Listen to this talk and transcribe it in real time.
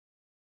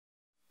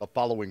The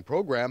following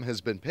program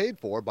has been paid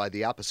for by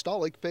the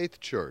Apostolic Faith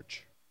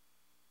Church.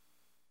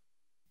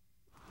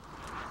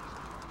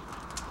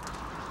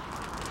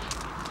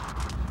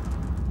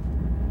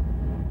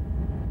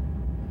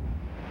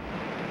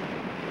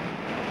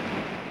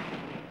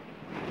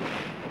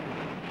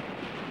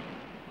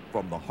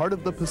 From the heart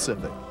of the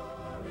Pacific,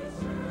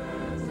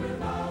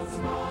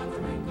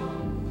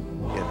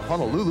 in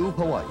Honolulu,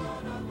 Hawaii.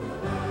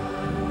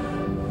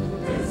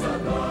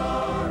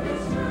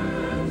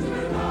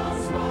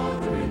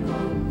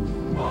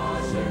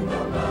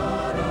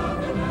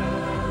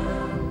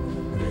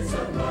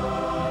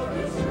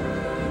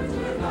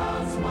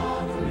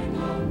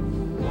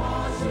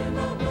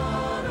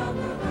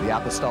 The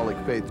Apostolic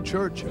Faith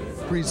Church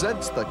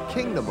presents the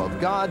Kingdom of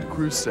God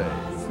Crusade.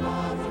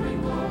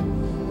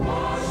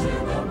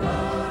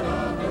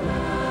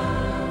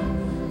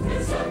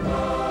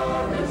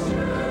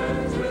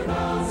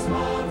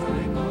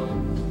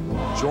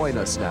 Join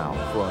us now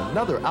for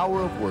another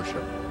hour of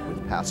worship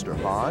with Pastor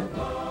Hahn,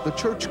 the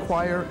church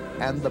choir,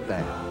 and the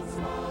band.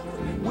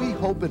 We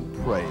hope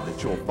and pray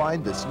that you'll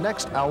find this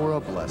next hour a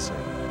blessing.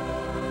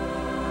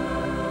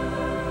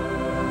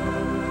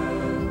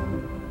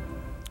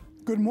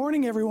 Good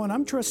morning, everyone.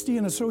 I'm Trustee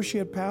and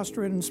Associate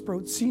Pastor Eden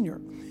Sproat Sr.,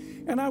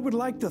 and I would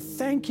like to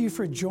thank you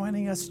for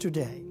joining us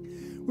today.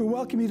 We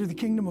welcome you to the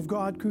Kingdom of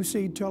God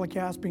Crusade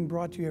telecast being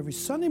brought to you every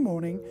Sunday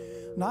morning,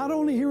 not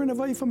only here in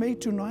Hawaii from 8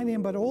 to 9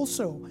 a.m., but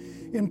also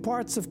in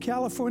parts of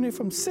California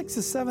from 6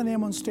 to 7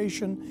 a.m. on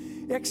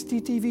station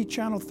XTTV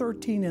Channel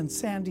 13 in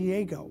San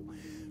Diego,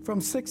 from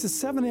 6 to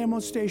 7 a.m.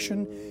 on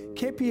station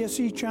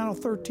KPSE Channel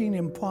 13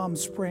 in Palm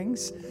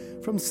Springs,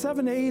 from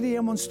 7 to 8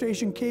 a.m. on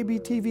station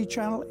KBTV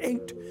Channel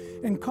 8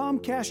 and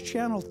Comcast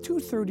Channel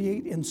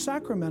 238 in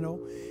Sacramento,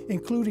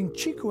 including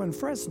Chico and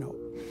Fresno,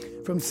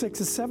 from 6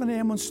 to 7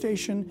 a.m. on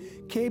station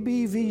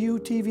KBVU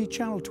TV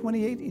Channel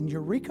 28 in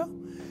Eureka,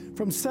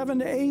 from 7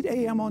 to 8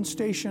 a.m. on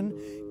station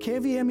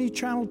KVME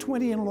Channel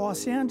 20 in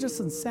Los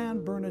Angeles and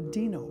San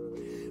Bernardino,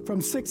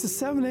 from 6 to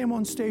 7 a.m.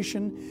 on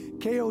station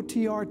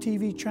KOTR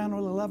TV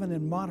Channel 11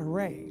 in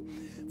Monterey,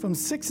 from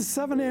 6 to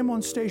 7 a.m.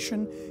 on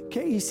station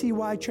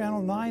KECY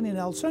Channel 9 in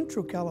El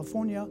Centro,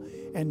 California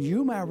and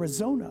Yuma,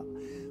 Arizona,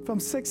 from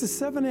 6 to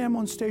 7 a.m.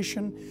 on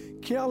station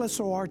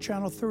KLSOR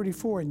Channel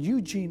 34 in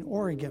Eugene,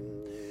 Oregon,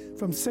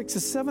 from 6 to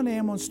 7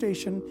 a.m. on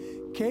station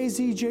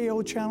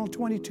KZJO Channel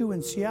 22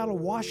 in Seattle,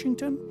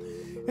 Washington,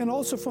 and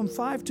also from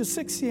 5 to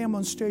 6 a.m.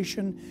 on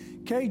station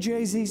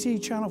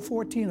KJZZ Channel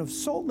 14 of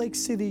Salt Lake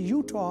City,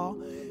 Utah,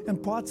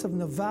 and parts of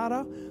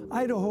Nevada,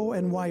 Idaho,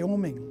 and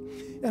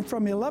Wyoming, and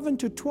from 11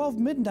 to 12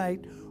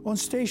 midnight on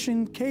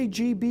station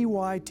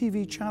KGBY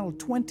TV Channel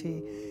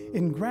 20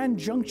 in Grand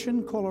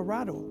Junction,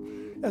 Colorado,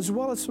 as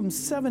well as from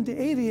 7 to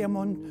 8 a.m.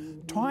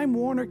 on Time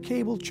Warner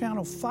Cable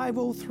Channel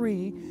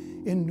 503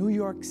 in New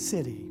York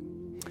City.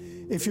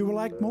 If you would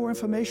like more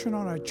information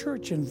on our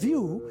church and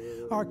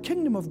view our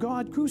Kingdom of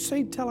God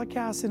Crusade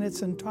telecast in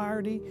its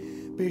entirety,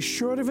 be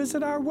sure to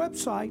visit our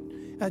website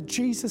at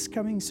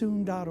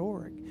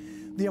JesusComingSoon.org.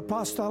 The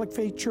Apostolic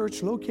Faith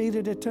Church,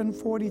 located at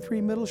 1043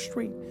 Middle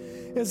Street,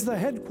 is the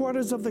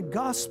headquarters of the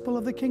gospel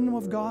of the Kingdom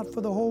of God for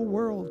the whole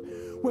world,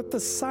 with the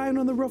sign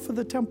on the roof of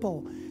the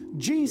temple,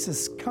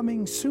 Jesus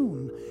Coming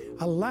Soon,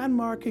 a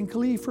landmark in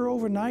Kalihi for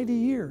over 90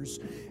 years,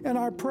 and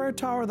our prayer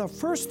tower, the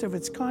first of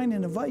its kind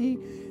in Hawaii,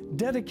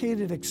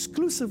 dedicated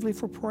exclusively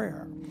for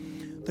prayer.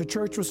 The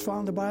church was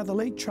founded by the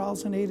late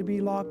Charles and Ada B.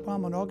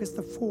 Lockbaum on August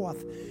the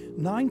 4th,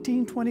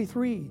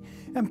 1923,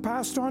 and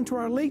passed on to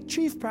our late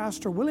Chief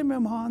Pastor William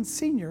M. Hahn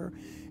Sr.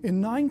 in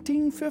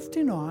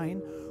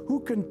 1959, who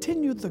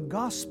continued the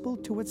gospel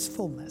to its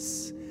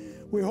fullness.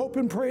 We hope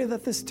and pray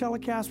that this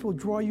telecast will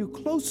draw you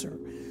closer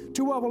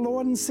to our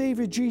Lord and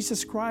Savior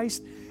Jesus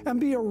Christ and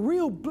be a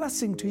real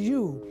blessing to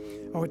you,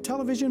 our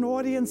television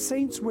audience,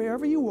 saints,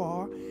 wherever you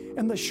are,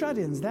 and the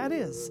shut-ins, that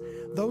is,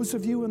 those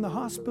of you in the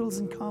hospitals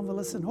and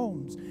convalescent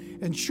homes.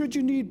 And should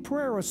you need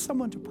prayer or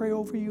someone to pray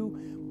over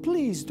you,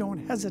 please don't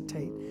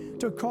hesitate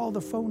to call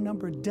the phone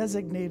number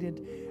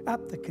designated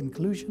at the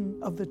conclusion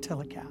of the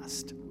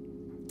telecast.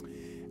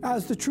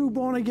 As the true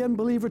born-again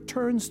believer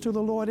turns to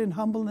the Lord in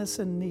humbleness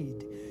and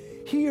need,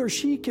 he or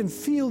she can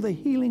feel the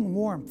healing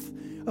warmth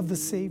of the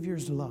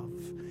Savior's love.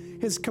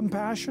 His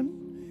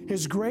compassion,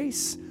 His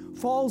grace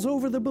falls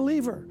over the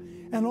believer,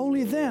 and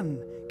only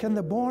then can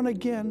the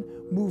born-again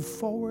move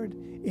forward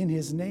in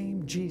His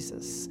name,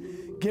 Jesus.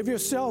 Give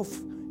yourself,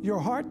 your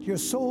heart, your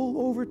soul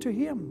over to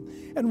Him,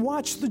 and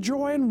watch the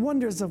joy and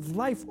wonders of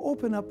life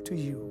open up to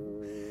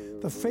you.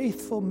 The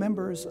faithful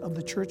members of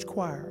the church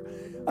choir,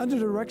 under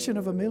the direction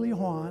of Amelia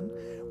Hahn,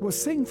 will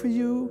sing for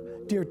you,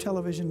 dear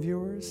television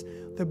viewers,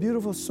 the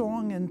beautiful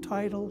song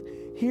entitled,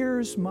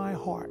 Here's My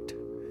Heart.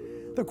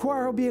 The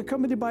choir will be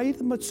accompanied by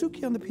Ethan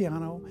Matsuki on the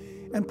piano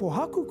and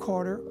Pohaku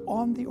Carter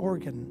on the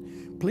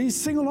organ. Please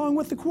sing along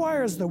with the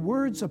choir as the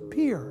words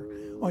appear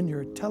on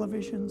your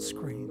television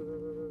screen.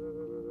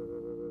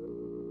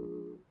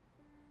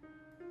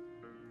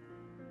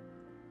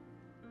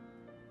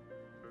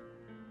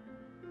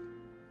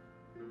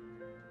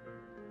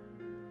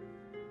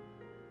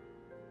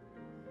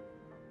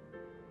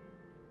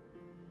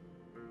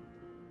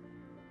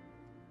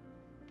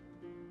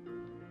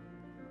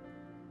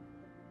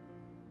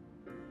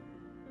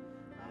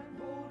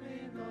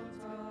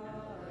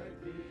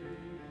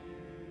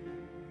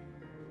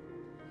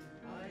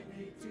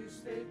 to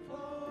stay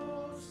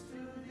close to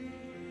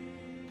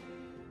thee,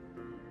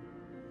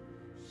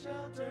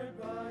 sheltered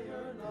by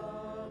your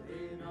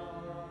loving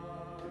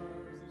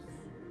arms,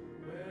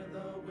 where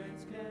the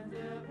winds can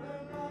never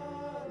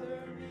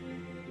bother me.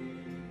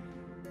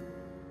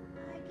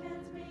 I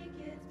can't make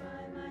it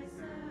by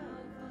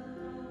myself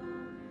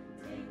alone.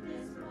 Take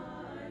this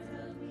part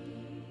of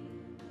me,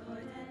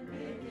 Lord, and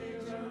make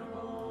it your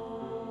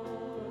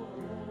home.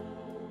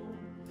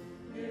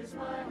 Here's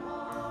my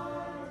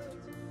heart,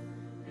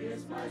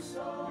 here's my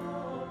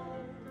soul.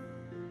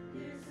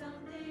 Here's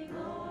something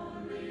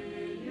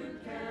only you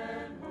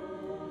can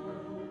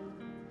hold.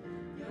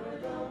 You're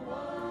the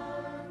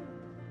one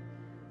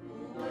who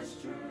was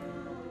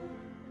true.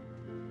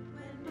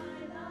 When my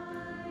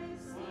life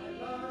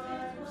seemed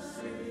it was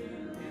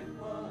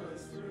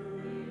through.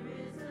 here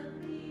is a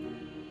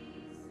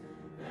peace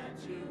That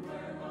you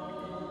were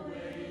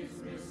always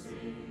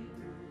missing.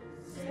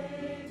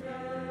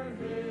 Savior,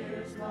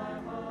 here's my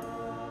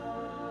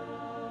heart.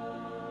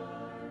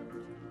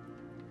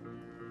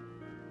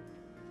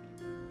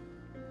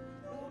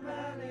 No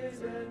man is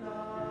an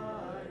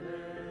island.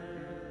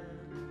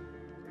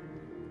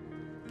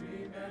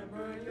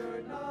 Remember,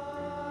 you're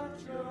not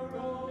your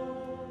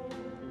own.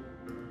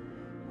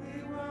 We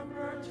were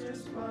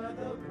purchased by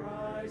the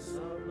price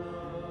of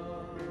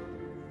love,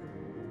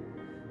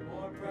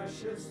 more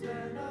precious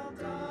than a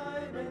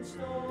diamond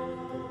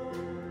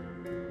stone.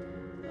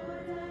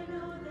 Lord, I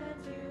know that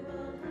you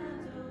will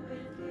handle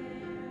with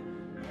care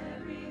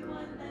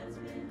everyone that's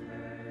been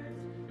hurt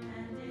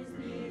and is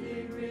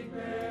Needing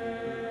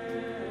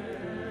repair.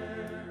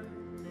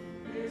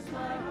 Here's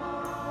my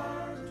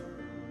heart,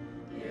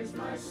 here's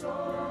my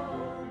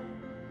soul.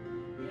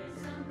 Here's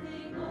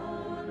something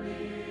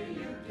Only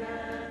you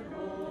can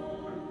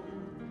hold.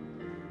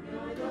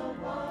 You're the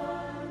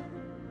one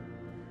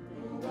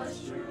who was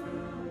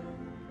true.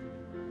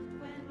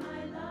 when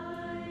my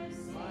life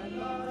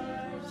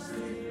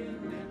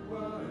Seemed it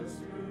was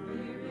through.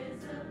 here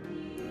is a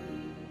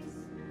peace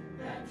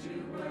That you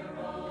were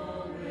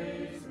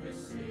always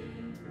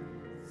missing.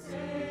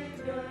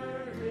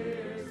 Savior,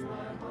 here's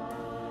my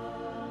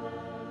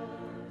heart.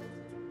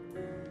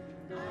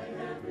 I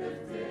have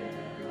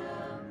lifted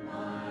up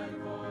my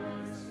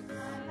voice. I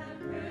have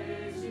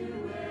praised you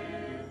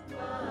with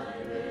My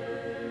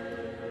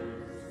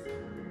lips.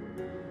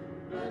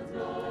 But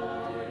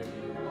Lord,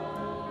 you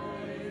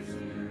always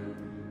knew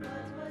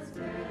what was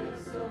we're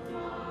so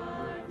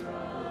far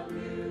from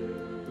you.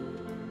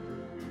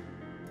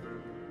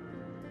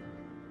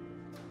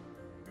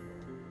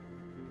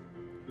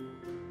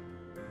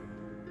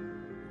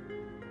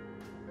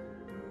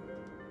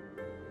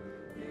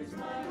 Here's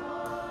my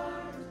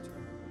heart,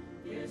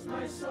 here's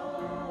my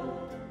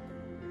soul.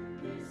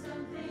 Here's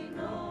something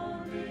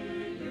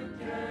Only you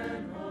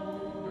can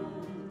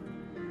hold.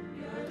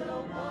 You're the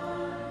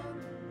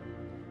one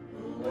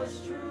who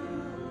was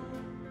true.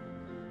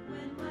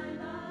 when my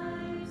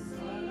life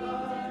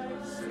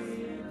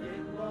Seemed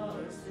it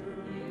was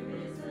through. here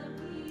is a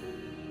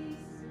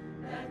peace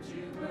That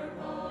you were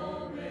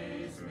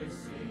always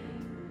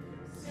missing.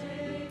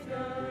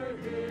 Savior,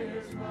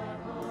 here's my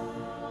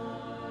heart.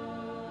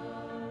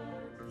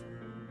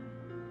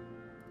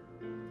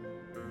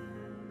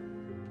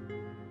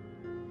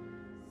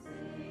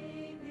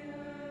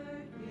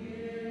 Savior.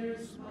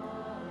 Here's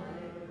my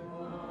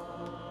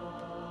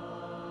heart.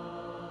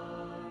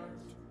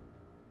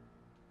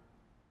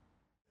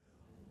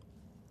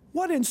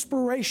 What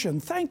inspiration.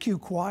 Thank you,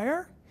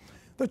 choir.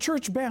 The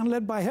church band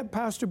led by head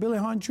pastor Billy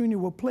Hahn Jr.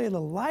 will play a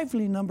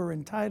lively number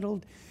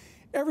entitled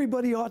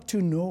Everybody Ought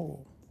to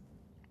Know.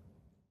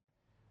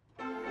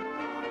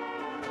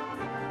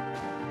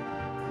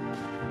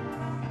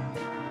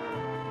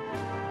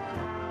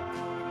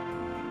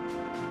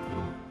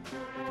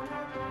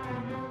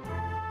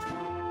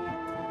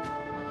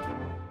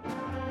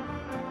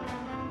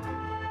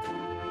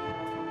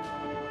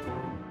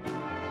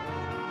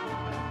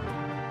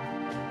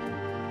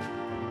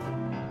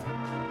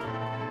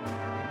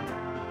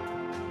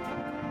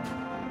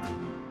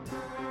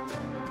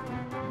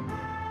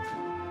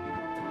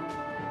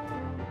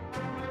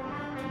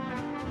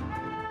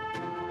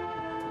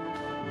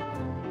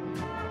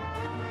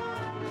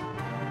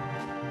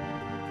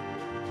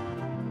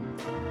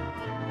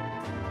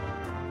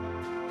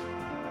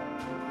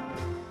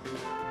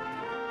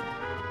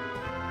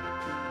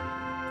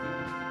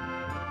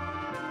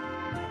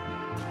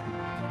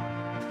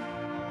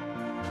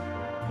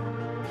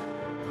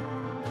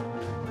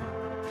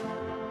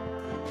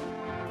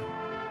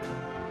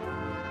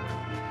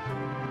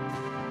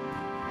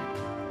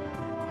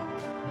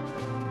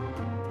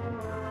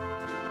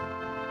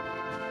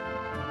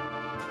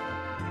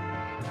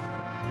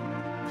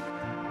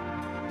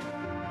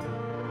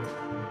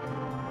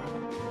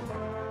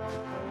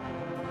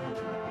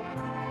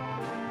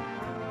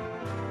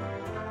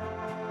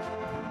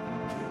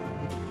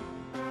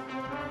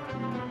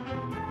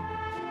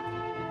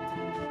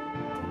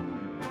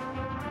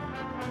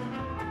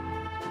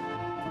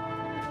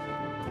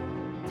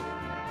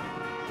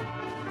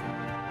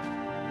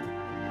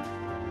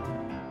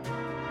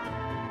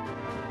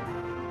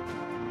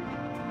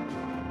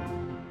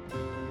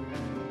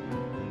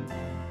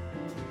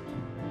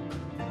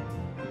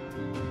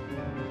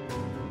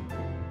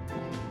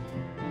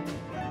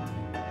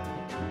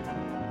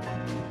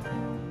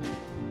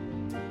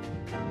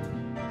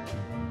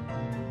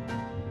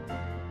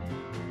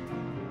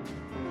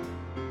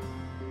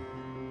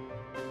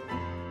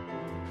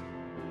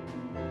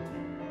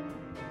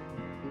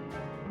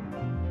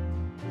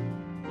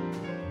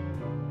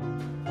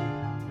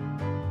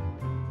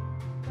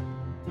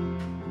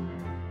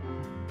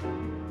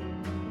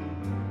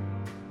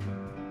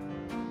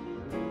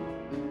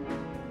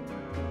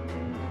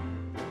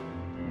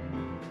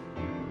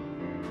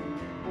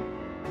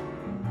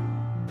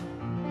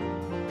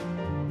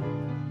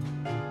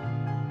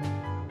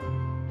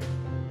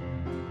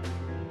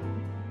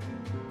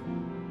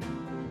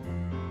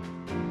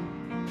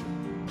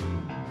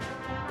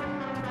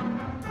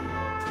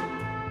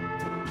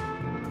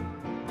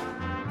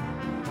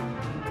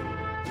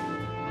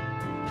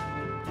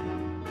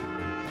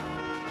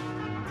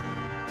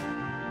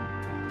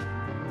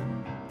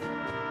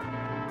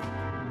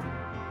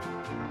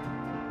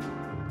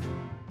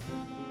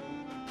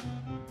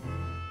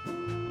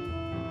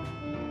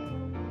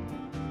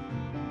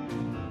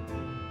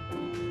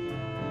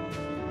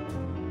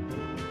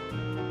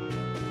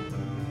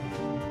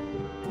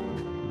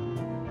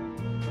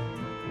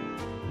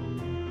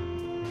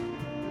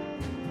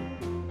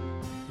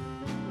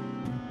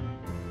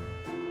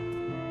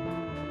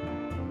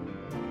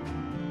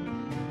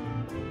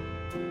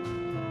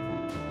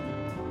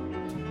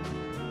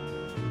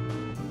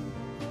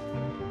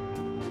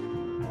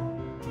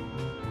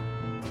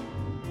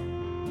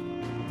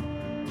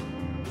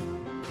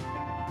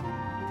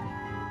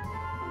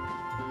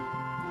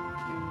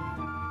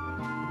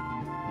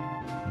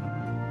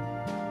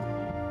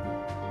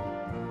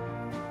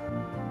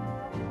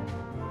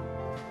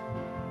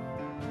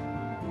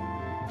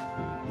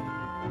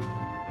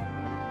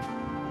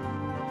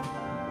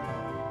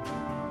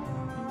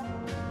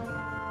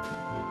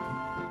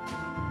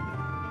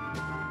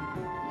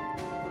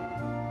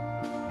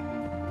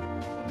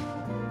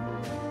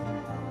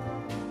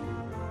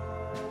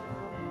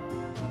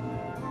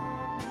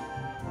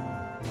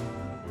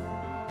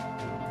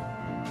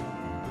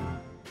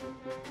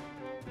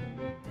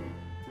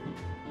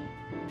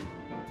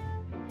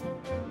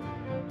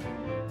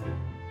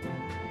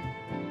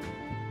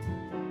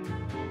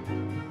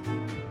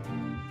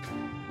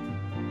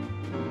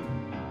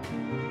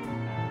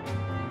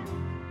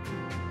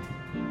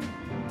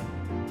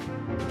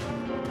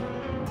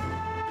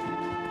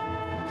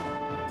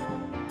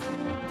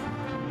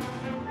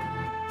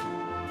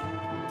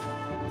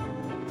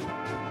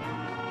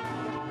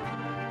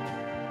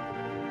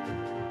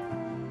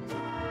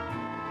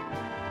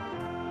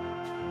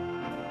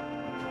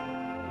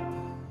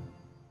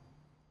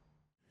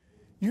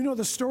 You know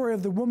the story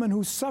of the woman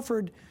who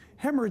suffered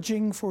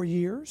hemorrhaging for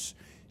years.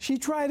 She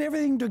tried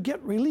everything to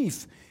get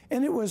relief,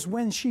 and it was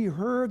when she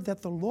heard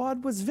that the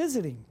Lord was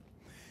visiting.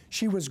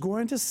 She was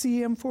going to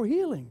see him for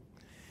healing.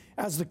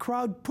 As the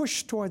crowd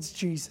pushed towards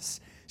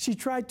Jesus, she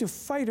tried to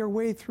fight her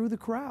way through the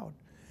crowd.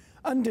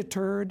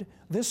 Undeterred,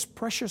 this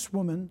precious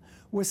woman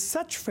with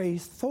such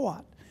faith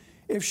thought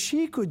if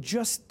she could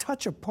just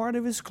touch a part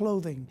of his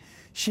clothing,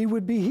 she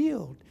would be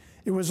healed.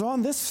 It was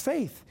on this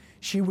faith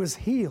she was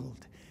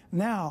healed.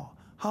 Now,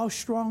 how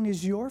strong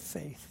is your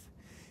faith?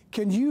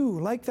 Can you,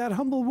 like that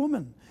humble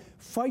woman,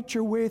 fight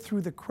your way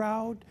through the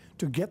crowd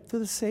to get to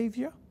the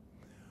Savior?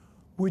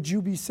 Would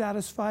you be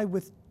satisfied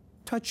with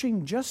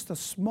touching just a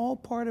small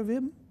part of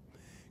him?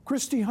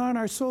 Christy Hahn,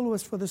 our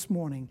soloist for this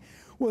morning,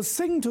 will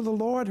sing to the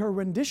Lord her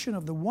rendition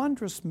of the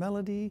wondrous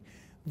melody,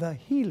 The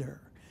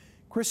Healer.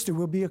 Christy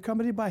will be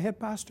accompanied by Head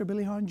Pastor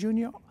Billy Hahn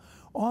Jr.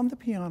 on the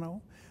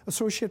piano,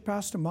 Associate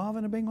Pastor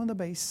Marvin Abing on the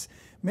bass,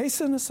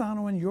 Mason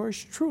Asano and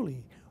yours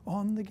truly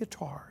on the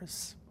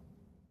guitars.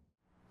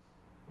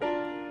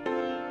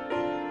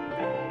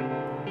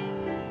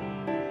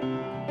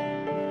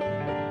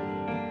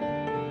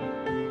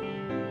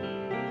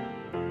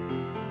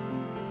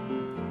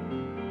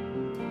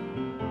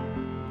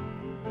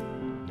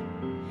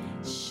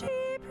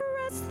 She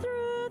pressed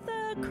through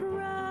the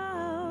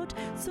crowd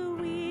so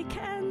weak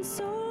and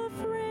so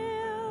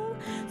frail.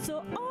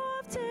 So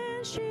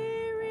often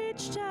she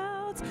reached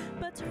out,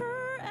 but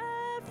her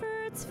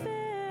efforts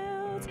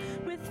failed.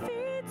 With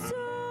feet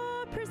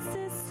so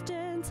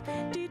persistent,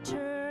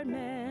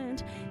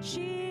 determined,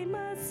 she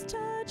must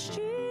touch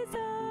Jesus.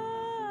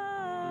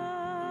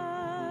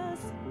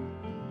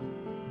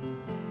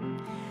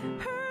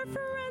 Her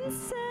friends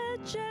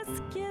said,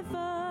 just give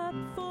up,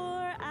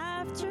 for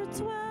after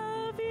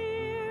 12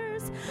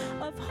 years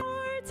of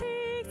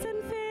heartaches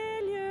and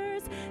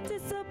failures,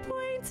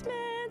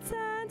 disappointments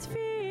and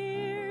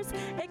fears,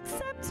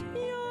 accept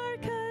your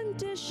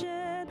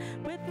condition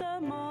with the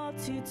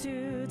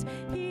multitude.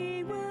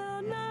 He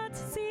will not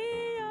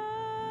see us.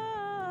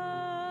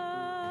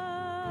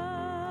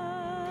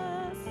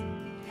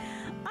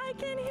 I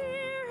can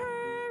hear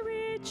her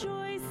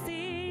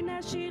rejoicing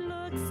as she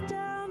looks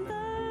down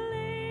the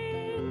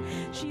lane.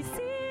 She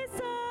sees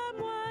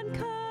someone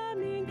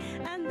coming,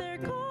 and they're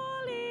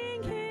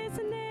calling his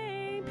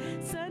name,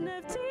 Son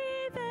of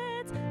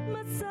David,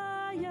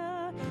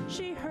 Messiah.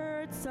 She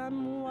heard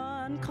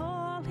someone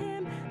call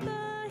him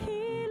the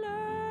Healer.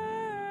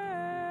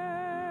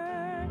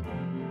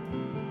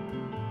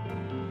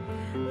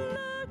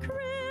 The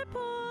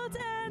crippled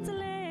and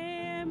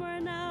lame were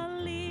now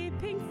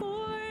leaping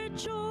for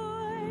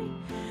joy.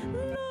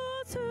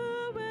 Those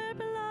who were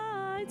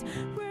blind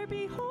were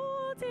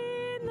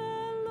beholding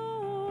the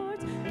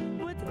Lord.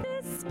 Would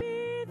this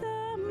be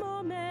the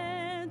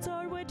moment,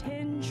 or would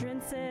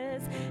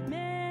hindrances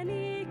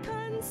many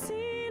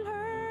conceal her?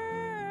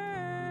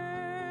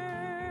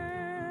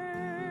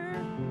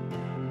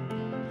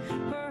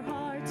 Her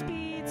heart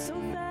beat so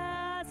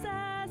fast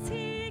as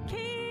he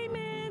came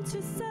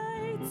into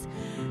sight.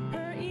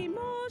 Her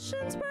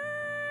emotions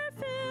were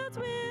filled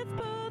with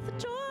both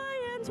joy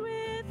and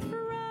with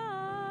fright.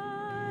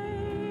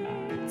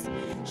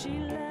 She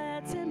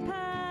let him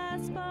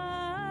pass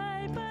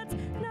by, but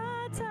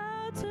not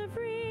out of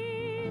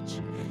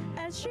reach.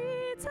 As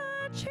she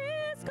touched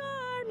his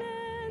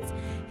garments,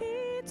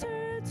 he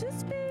turned to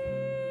speak.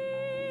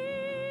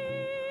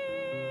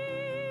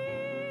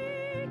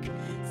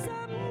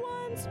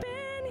 Someone's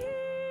been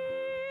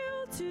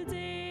healed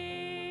today.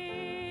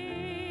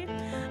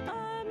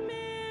 A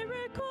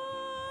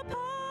miracle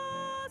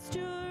passed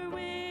your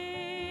way.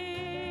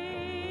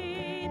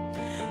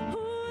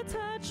 Who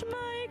touched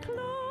my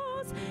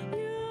clothes?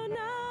 You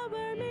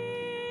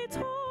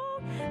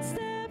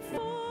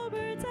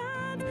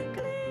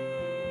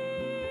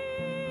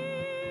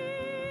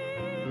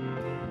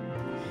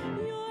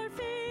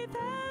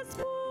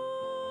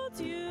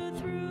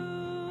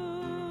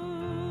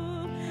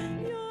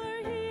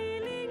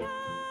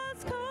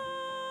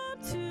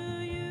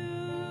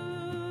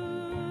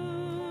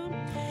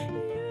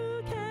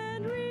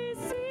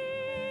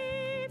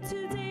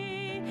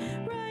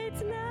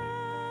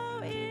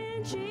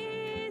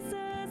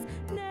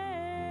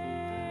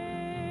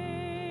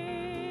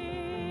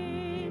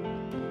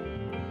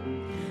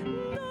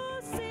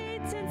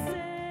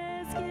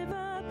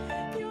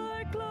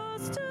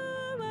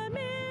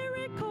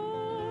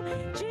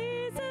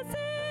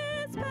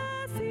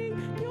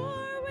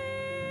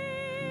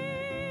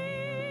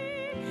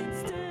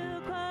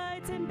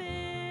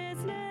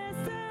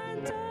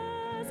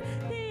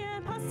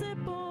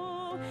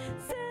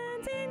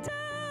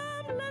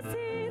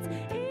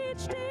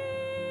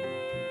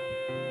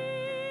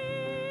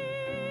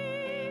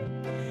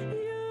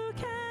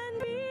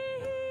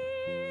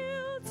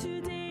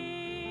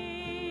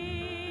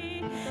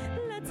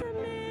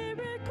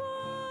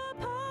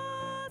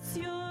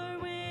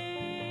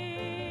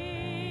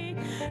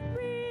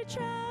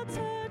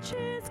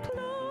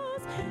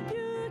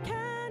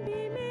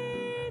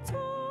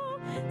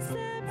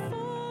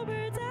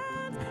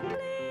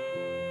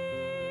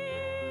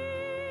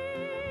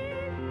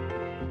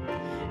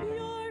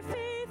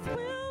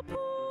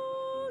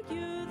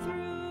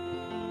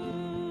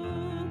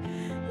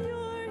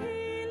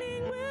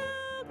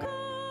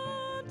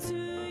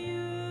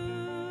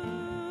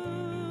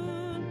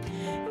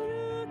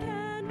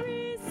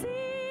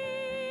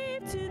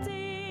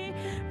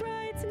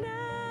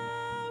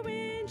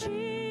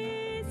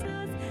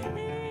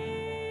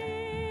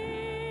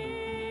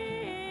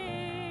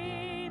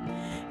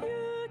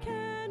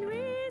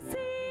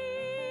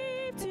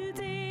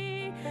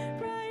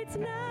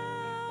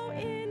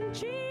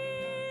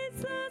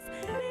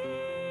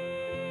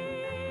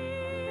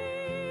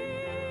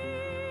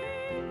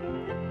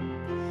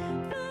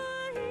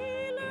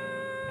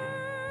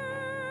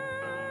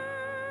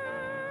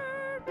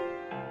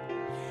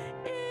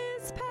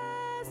is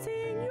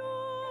passing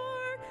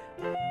your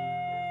way.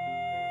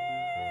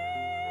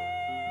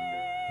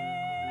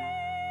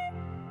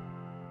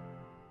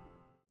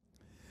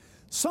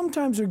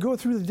 Sometimes we go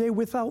through the day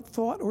without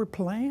thought or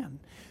plan.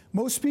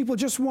 Most people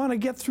just want to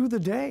get through the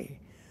day.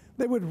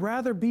 They would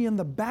rather be in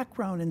the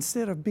background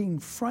instead of being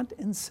front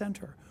and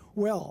center.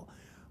 Well,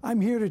 I'm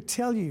here to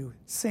tell you,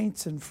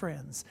 saints and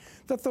friends,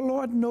 that the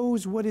Lord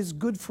knows what is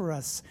good for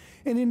us,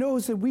 and He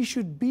knows that we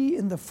should be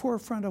in the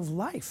forefront of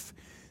life,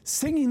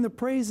 singing the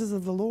praises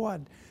of the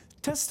Lord,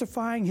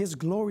 testifying His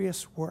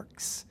glorious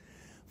works.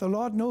 The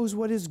Lord knows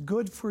what is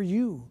good for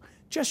you.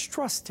 Just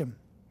trust Him.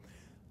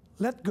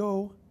 Let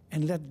go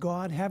and let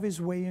God have His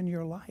way in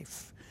your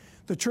life.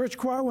 The church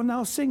choir will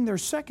now sing their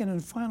second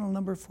and final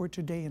number for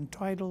today,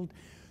 entitled,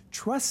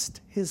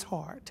 Trust His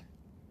Heart.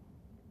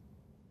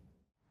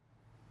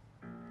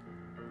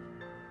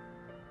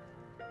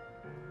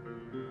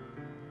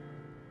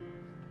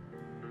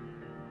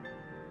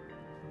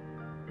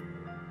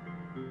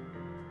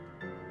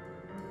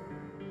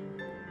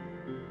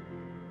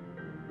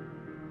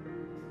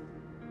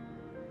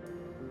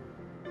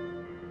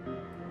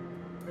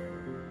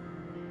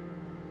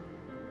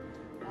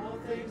 All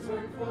things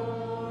work for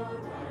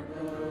our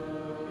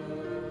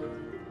good,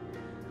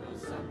 though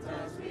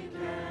sometimes we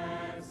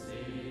can't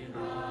see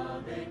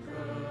how they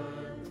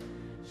could.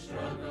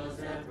 Struggles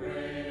that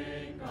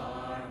break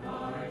our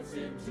hearts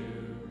in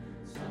two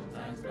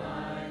sometimes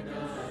blind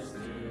us to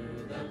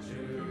the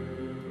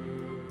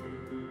truth.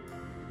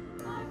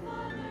 Our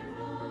Father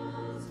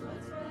knows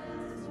what's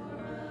best for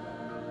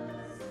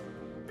us.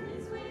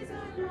 His ways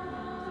are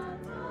not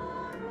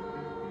our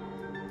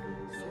own.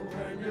 So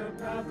when your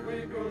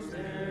pathway grows dim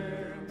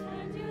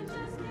and you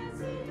just can't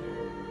see it,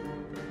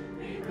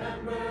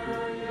 remember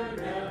you're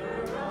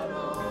never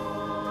alone.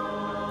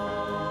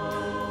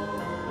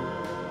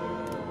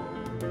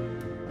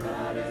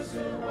 God is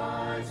too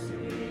wise to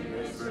be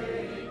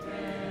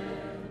mistaken.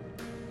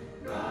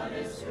 God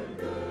is too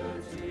good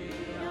to be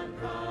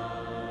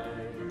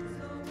unkind.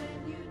 So when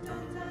you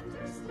don't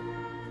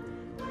understand,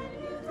 when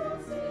you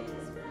don't see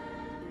His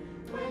plan,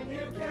 when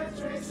you can't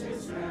trace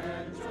His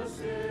hand, trust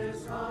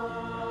His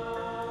heart.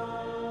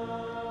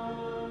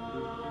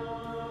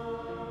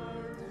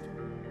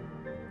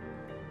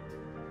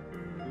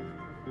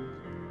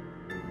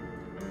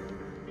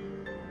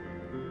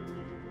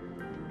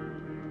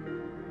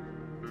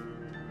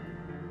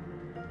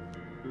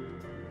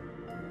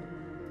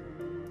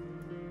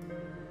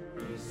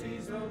 He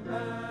sees the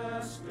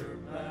master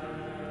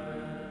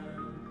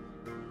plan.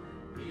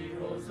 He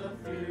holds the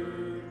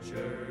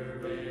future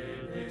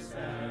in His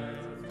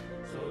hands.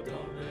 So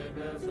don't live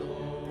as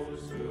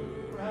those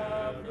who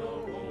have no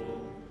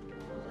hope.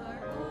 Our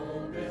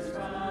hope is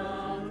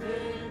found in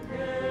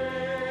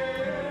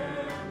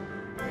Him.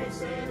 We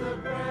see the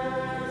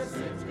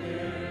present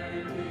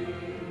clearly,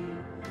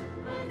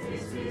 but He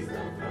sees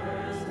the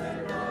first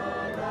and the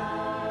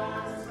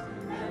last.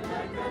 And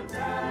like a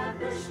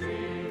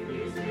tapestry,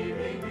 He's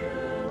leaving you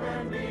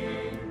and me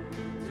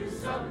to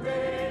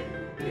someday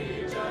be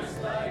just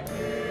like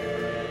Him.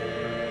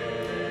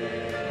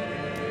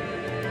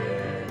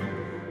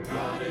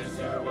 God is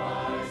too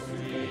wise to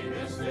be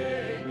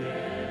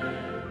mistaken.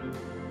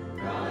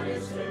 God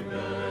is too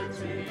good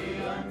to be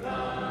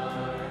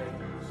unkind.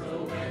 So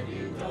when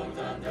you don't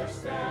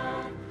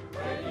understand,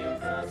 when you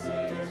can't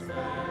see His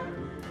plan,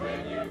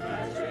 when you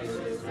can't trace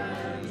His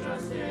hand,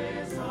 trust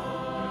His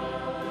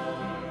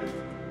heart.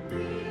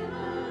 He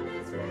alone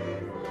is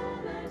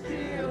faithful and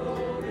He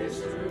alone is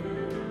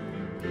true.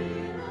 He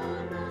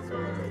alone knows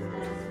what is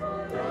best for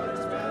you. What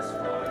is best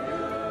for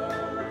you.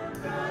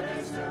 God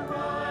is too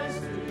wise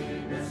to be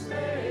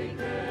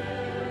mistaken.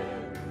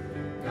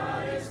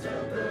 God is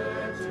too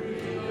good to be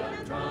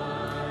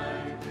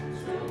unkind.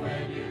 So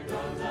when you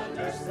don't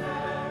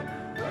understand,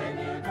 when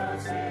you don't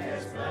see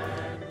His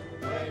plan,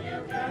 when you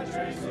can't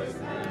trace His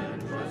hand,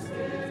 trust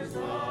His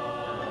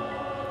heart.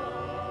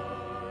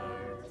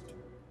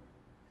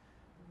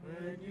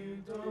 When you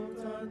don't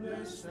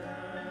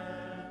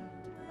understand,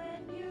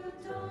 when you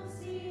don't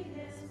see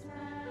His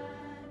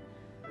plan,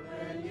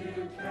 when you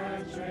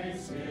can't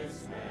trace His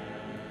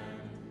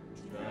hand,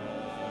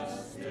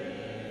 trust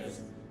His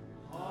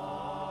heart.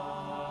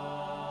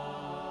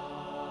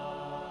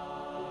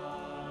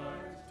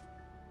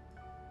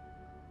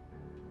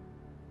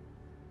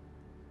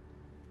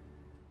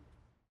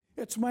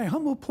 It's my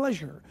humble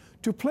pleasure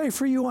to play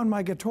for you on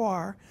my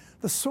guitar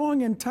the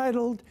song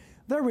entitled,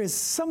 There Is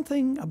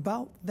Something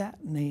About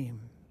That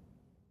Name.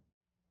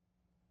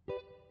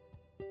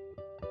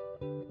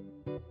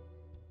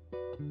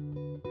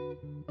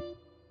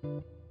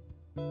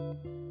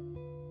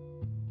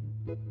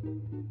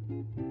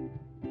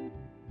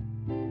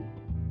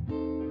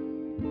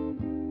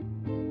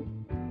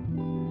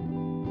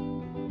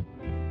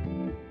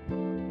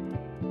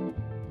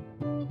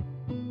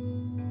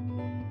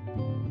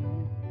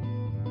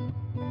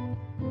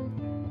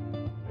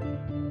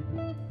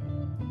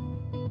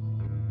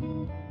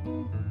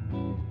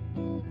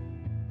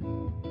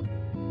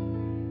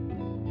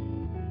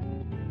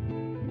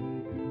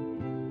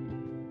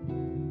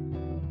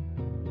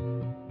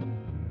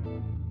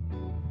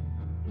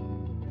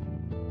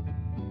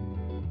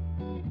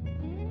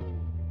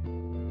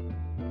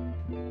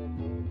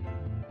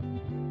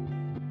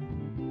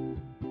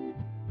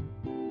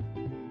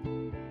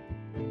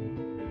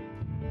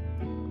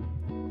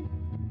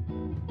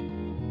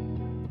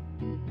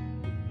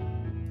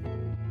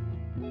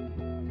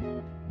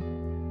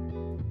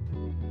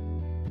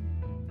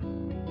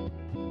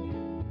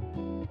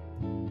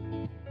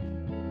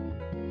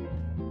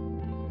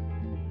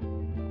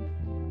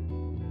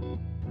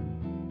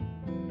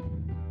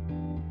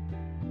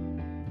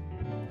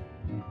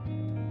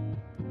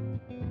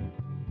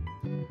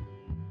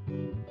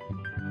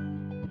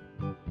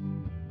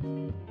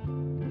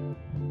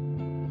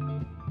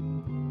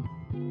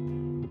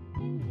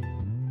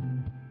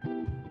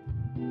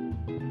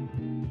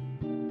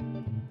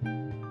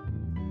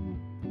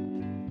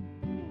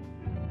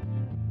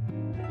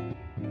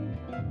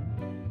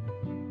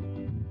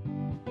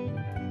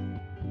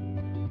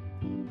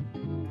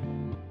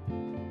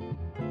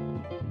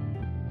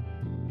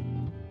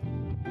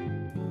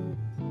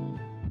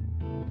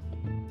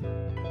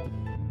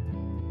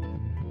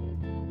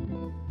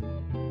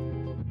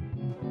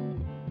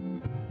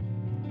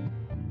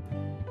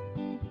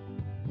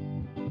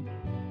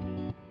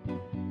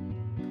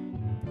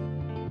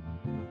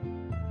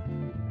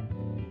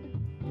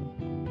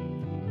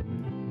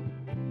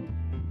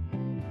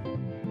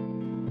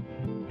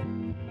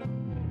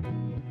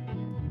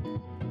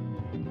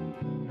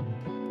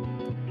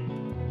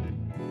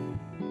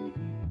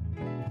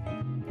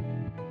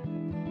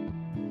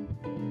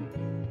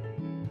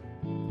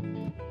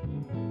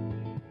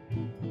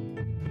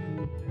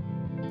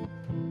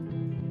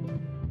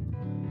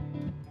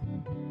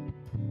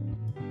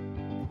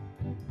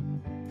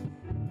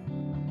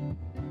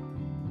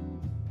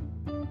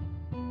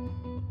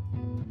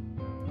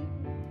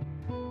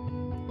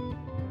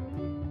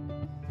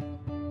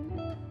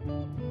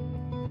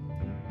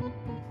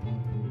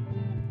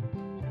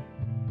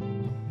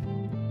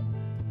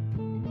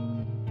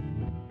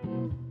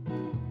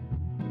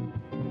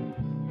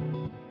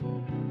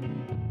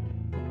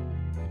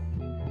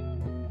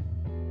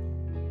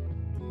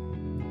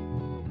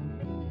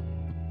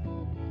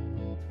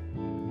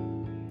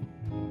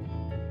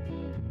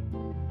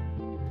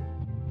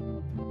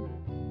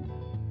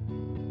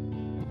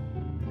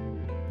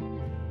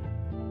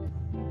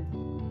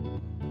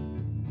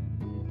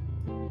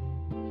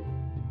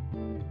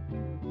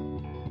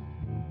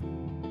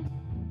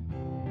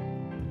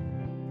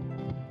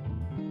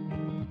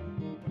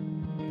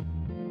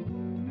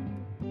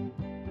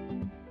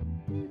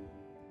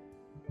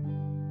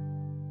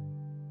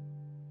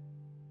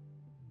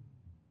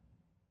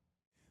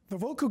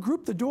 vocal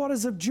group, the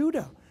Daughters of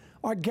Judah,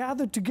 are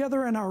gathered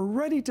together and are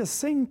ready to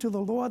sing to the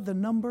Lord the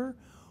number,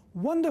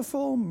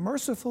 Wonderful,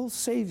 Merciful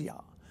Savior.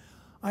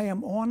 I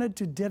am honored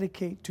to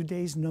dedicate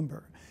today's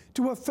number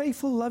to a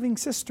faithful, loving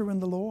sister in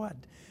the Lord,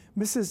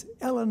 Mrs.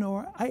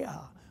 Eleanor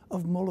Aya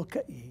of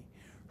Molokai.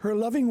 Her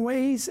loving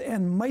ways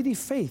and mighty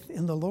faith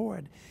in the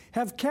Lord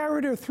have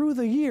carried her through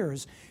the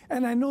years,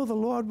 and I know the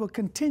Lord will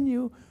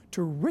continue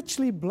to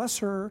richly bless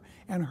her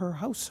and her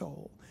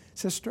household.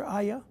 Sister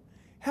Aya,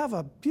 have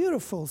a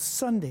beautiful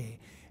Sunday,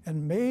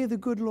 and may the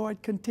good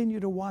Lord continue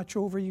to watch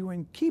over you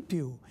and keep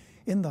you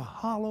in the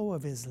hollow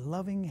of his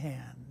loving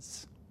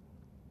hands.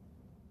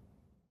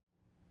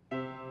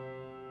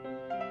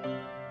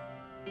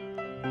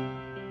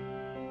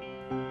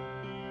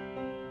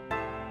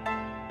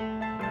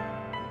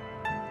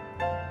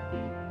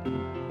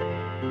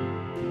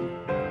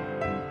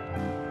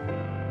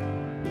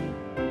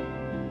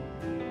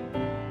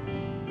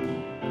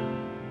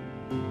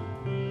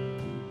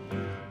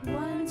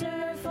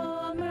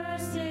 Wonderful,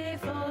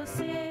 merciful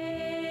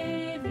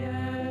Savior,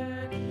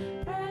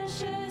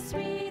 precious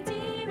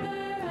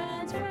Redeemer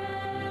and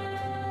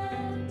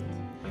friend,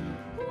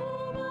 who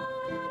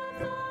would have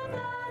thought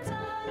that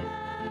a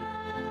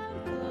lamb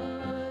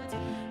could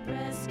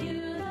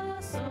rescue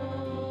the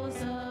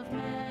souls of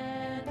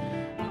men?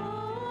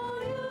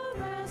 Oh,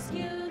 you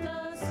rescue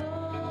the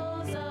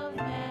souls of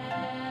men.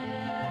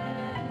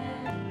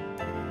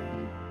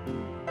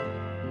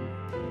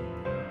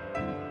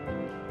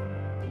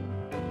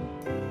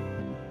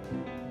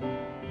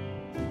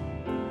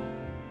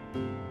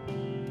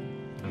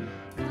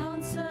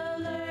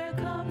 Counselor,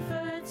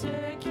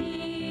 comforter,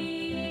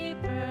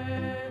 keeper,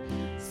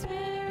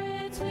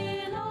 Spirit we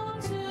long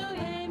to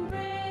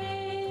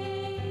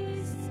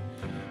embrace.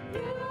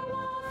 You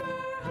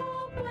offer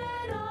hope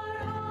when our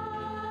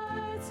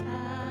hearts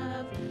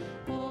have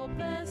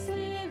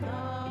hopelessly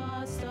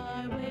lost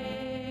our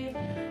way.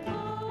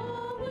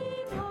 Oh,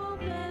 we've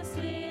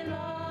hopelessly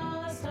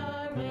lost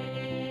our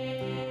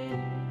way.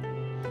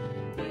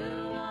 You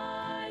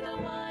are the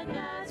one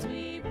that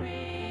we praise.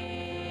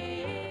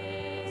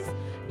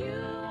 You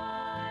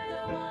are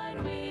the one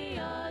we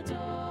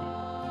adore.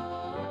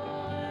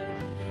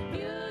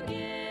 You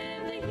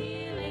give the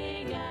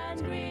healing and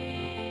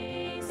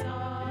grace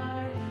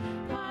our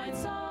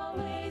hearts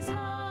always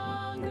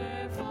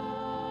hunger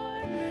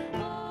for.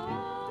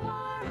 Oh,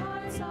 our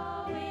hearts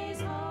always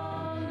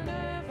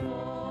hunger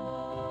for.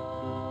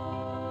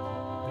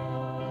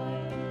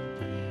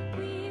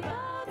 We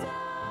bow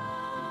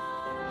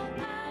down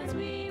and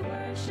we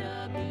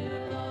worship you,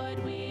 Lord.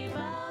 We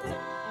bow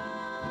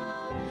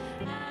down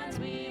and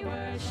we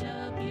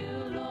worship you,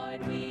 Lord.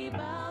 We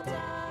bow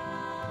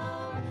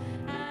down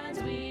and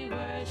we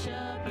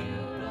worship you,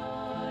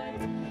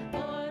 Lord.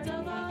 Lord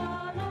of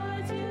all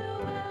lords, you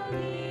will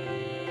be.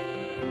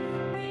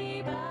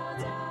 We bow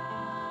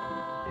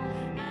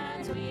down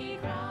and we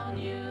crown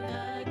you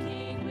the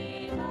King.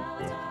 We bow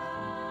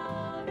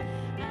down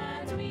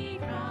and we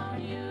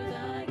crown you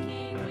the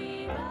King.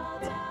 We bow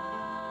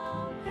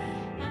down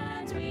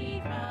and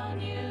we crown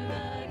you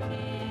the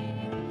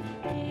King.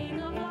 King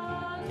of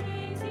all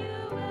kings, you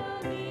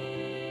will be.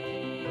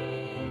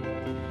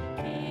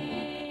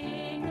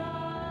 King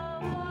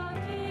of all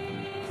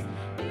kings,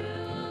 you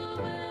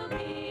will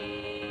be.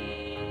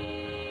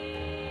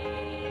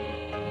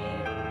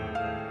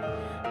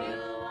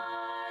 You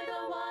are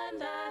the one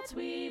that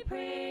we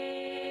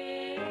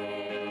praise.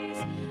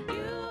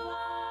 You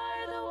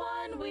are the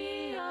one we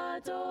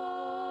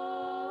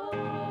adore.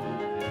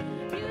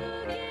 You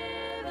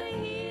give the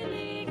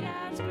healing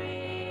and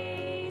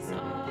grace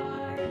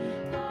our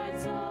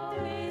hearts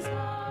always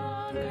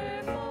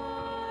hunger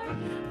for.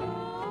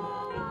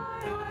 Oh, our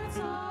hearts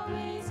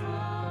always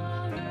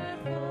hunger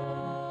for.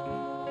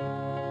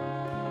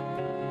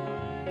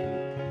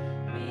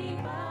 We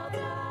bow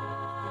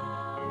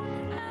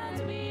down and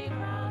we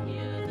crown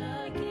you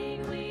the King.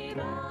 We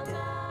bow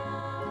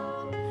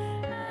down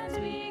and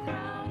we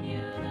crown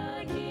you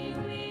the King.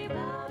 We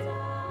bow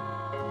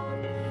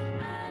down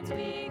and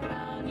we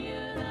crown you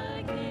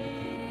the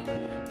King.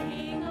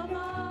 King of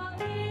all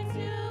kings,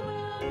 you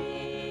will be.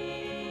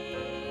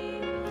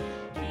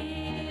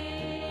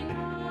 King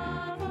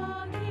of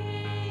all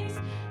kings,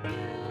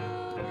 you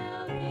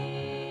will be.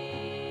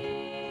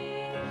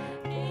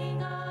 King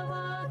of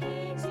all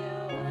kings, you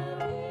will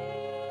be.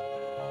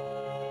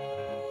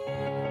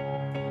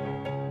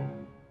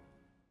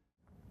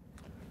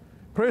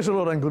 Praise the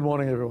Lord and good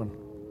morning, everyone.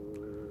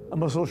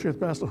 I'm Associate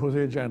Pastor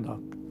Jose Jandak,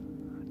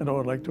 and I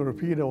would like to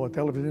repeat our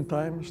television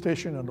time,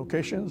 station, and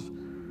locations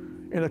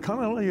in a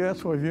commonly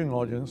asked for viewing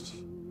audience,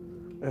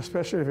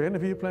 especially if any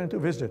of you plan to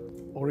visit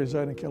or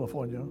reside in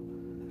California.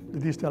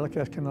 These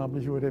telecasts can now be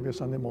viewed every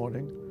Sunday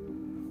morning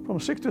from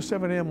 6 to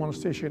 7 a.m. on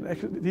station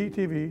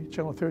DTV,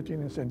 Channel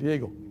 13 in San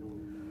Diego,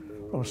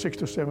 from 6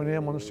 to 7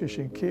 a.m. on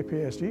station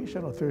KPSD,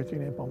 Channel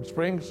 13 in Palm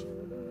Springs,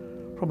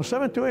 from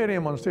 7 to 8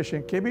 a.m. on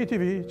station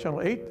KBTV,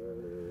 Channel 8,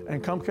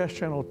 and Comcast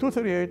Channel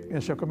 238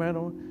 in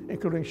Sacramento,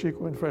 including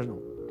Chico and Fresno.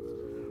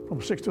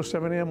 From 6 to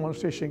 7 a.m. on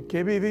station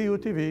KBVU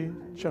TV,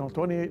 Channel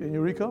 28 in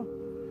Eureka,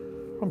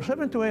 From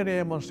 7 to 8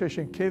 a.m. on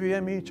station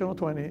KVME Channel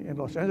 20 in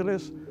Los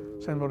Angeles,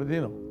 San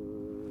Bernardino.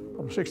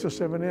 From 6 to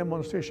 7 a.m.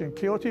 on station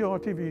KOTR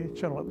TV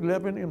Channel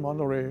 11 in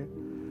Monterey.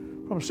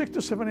 From 6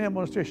 to 7 a.m.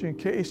 on station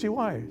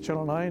KACY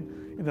Channel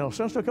 9 in El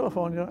Centro,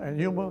 California and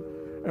Yuma,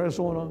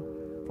 Arizona.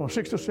 From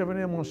 6 to 7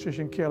 a.m. on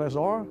station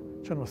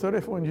KLSR Channel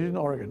 34 in Eugene,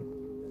 Oregon.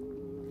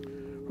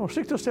 From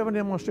 6 to 7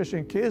 a.m. on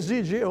station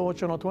KZGO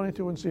Channel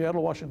 22 in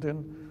Seattle,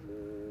 Washington.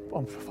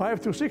 From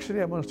 5 to 6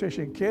 a.m. on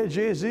station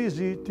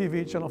KJZZ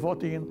TV Channel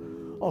 14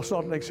 of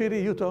Salt Lake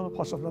City, Utah,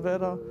 parts of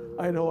Nevada,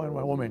 Idaho, and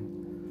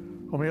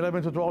Wyoming. From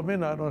 11 to 12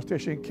 midnight on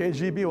station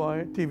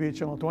KGBY TV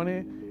Channel 20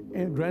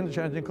 in Grand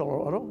Junction,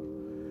 Colorado,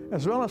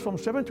 as well as from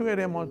 7 to 8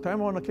 a.m. on Time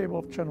Warner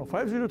Cable Channel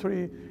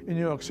 503 in New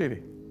York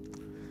City.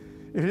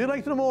 If you'd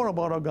like to know more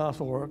about our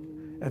gospel work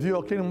and view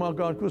our Kingdom of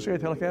God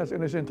Crusade telecast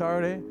in its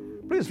entirety,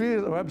 please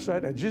visit our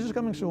website at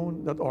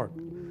jesuscomingsoon.org.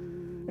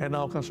 And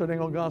now concerning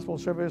our gospel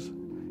service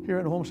here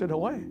in Homestead,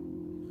 Hawaii.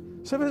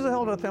 Services are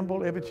held at the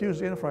temple every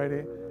Tuesday and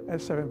Friday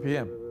at 7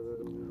 p.m.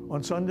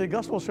 On Sunday,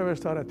 gospel service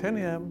starts at 10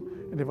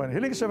 a.m. and divine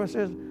healing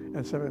services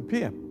at 7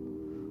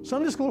 p.m.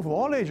 Sunday school for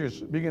all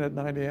ages begin at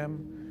 9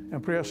 a.m.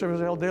 and prayer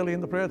services are held daily in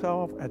the prayer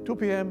tower at 2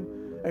 p.m.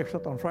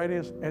 except on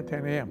Fridays at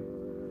 10 a.m.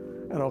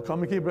 At our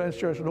Kamiki Branch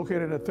Church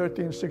located at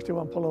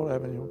 1361 Palo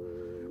Avenue,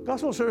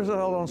 gospel services are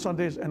held on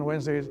Sundays and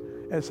Wednesdays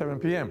at 7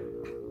 p.m.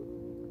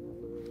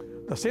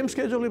 The same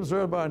schedule is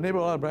observed by our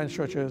neighborhood branch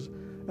churches,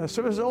 and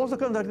services are also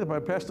conducted by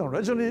Pastor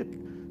Reginald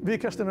V.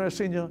 Castanera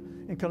Sr.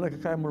 in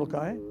Kalakakai,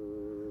 Molokai,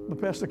 by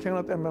Pastor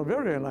Kenneth M.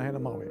 Malveria in Lahaina,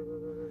 Maui,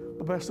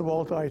 by Pastor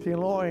Walter I. T.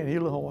 Loy in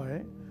Hilo,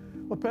 Hawaii,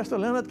 by Pastor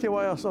Leonard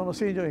K.Y. Asano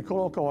Sr. in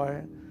Kolo,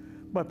 Kauai,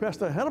 by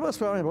Pastor Herbert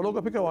Spera in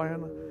Baloga,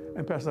 Pikawayan,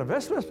 and Pastor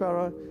Vesper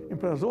Spera in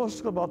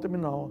Prazos, Kabata,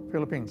 Mindanao,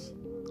 Philippines.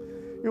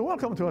 You're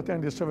welcome to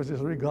attend these services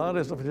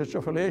regardless of church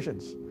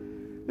affiliations.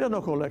 There are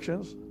no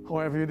collections.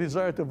 However, you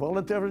desire to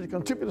voluntarily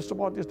contribute to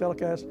support this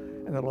telecast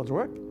and the Lord's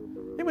work,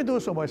 you may do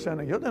so by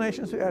sending your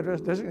donations to the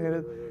address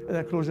designated at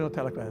the conclusion of the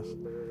telecast.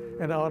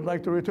 And now I'd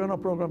like to return our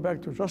program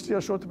back to Trustee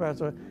Associate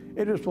Pastor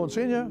Edwin Sproat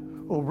Sr.,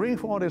 who will bring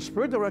forward a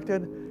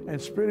Spirit-directed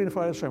and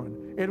Spirit-inspired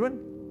sermon. Edwin?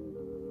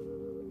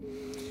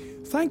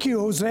 Thank you,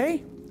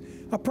 Jose.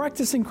 A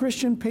practicing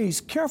Christian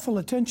pays careful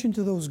attention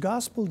to those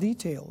gospel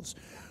details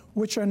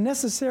which are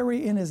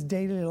necessary in his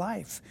daily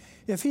life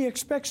if he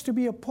expects to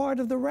be a part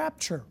of the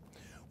rapture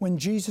when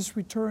Jesus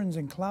returns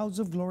in clouds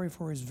of glory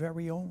for his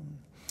very own.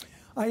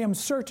 I am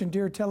certain,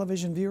 dear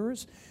television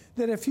viewers,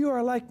 that if you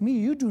are like me,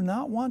 you do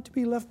not want to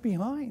be left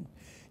behind.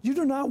 You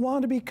do not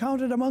want to be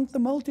counted among the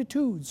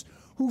multitudes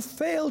who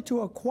failed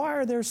to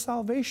acquire their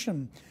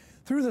salvation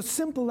through the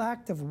simple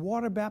act of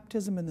water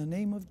baptism in the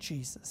name of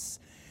Jesus.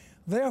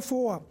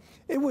 Therefore,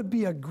 it would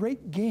be a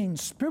great gain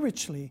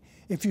spiritually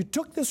if you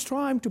took this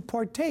time to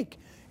partake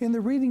in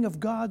the reading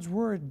of God's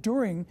Word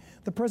during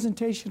the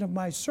presentation of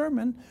my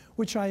sermon,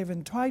 which I have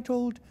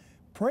entitled,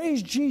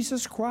 Praise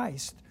Jesus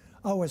Christ,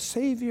 our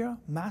Savior,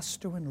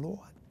 Master, and Lord.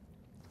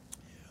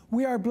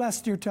 We are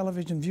blessed, dear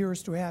television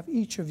viewers, to have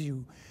each of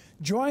you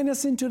join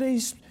us in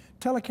today's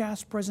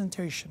telecast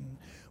presentation.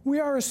 We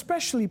are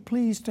especially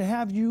pleased to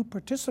have you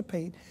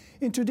participate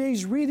in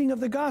today's reading of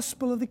the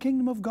Gospel of the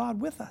Kingdom of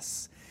God with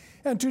us.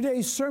 And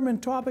today's sermon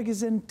topic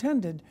is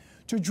intended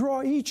to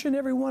draw each and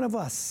every one of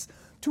us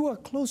to a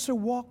closer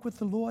walk with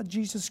the Lord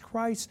Jesus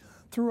Christ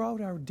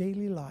throughout our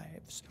daily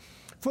lives.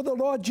 For the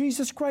Lord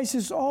Jesus Christ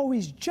is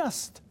always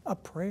just a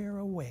prayer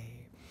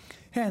away.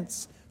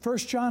 Hence, 1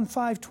 John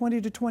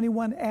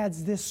 5:20-21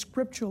 adds this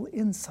scriptural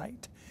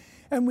insight.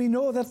 And we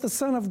know that the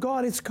Son of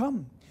God is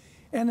come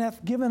and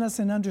hath given us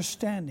an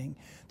understanding,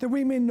 that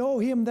we may know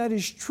him that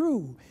is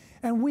true,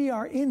 and we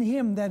are in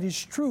him that is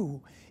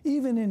true,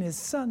 even in his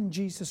Son,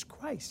 Jesus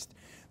Christ.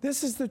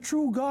 This is the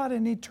true God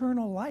and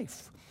eternal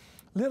life.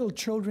 Little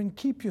children,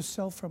 keep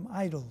yourself from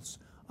idols.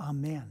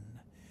 Amen.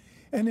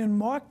 And in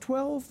Mark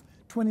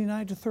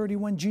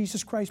 12:29-31,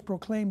 Jesus Christ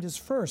proclaimed his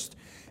first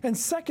and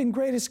second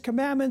greatest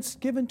commandments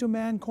given to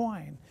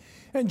mankind.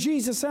 And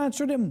Jesus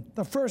answered him,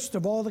 the first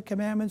of all the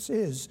commandments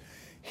is,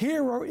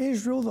 Hear, O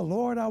Israel, the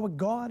Lord our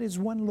God is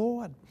one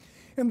Lord.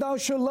 And thou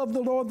shalt love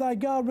the Lord thy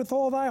God with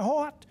all thy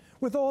heart,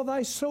 with all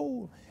thy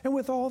soul, and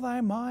with all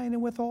thy mind,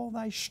 and with all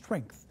thy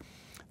strength.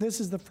 This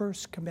is the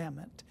first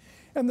commandment.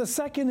 And the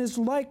second is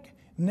like,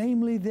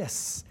 namely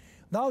this,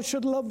 Thou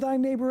shalt love thy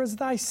neighbor as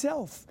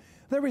thyself.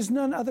 There is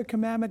none other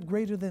commandment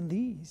greater than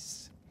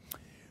these.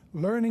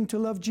 Learning to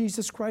love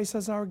Jesus Christ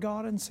as our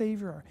God and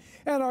Savior,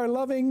 and our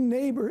loving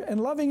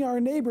our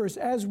neighbors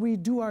as we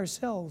do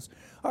ourselves,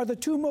 are the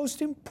two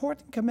most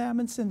important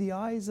commandments in the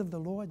eyes of the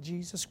Lord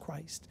Jesus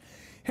Christ.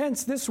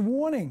 Hence, this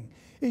warning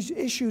is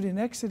issued in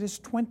Exodus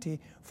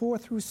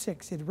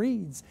 20:4-6. It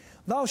reads,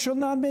 Thou shalt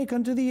not make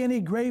unto thee any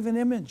graven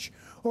image,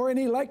 or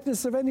any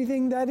likeness of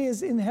anything that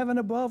is in heaven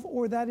above,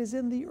 or that is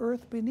in the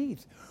earth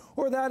beneath,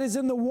 or that is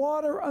in the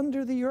water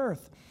under the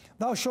earth.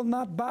 Thou shalt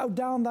not bow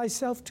down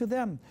thyself to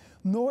them,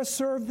 nor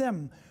serve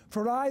them.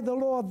 For I, the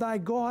Lord thy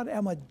God,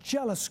 am a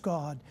jealous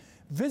God,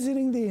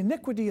 visiting the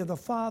iniquity of the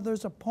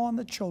fathers upon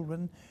the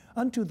children,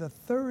 unto the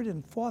third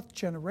and fourth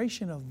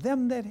generation of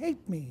them that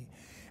hate me,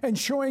 and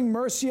showing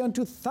mercy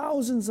unto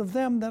thousands of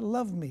them that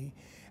love me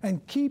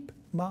and keep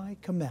my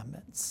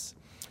commandments.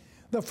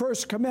 The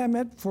first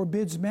commandment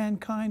forbids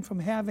mankind from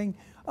having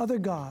other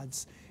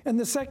gods, and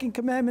the second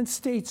commandment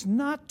states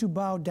not to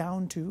bow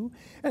down to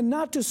and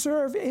not to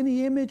serve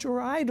any image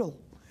or idol.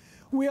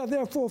 We are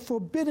therefore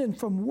forbidden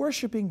from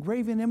worshiping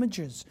graven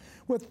images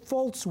with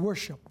false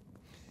worship.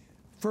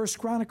 1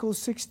 Chronicles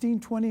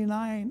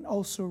 16:29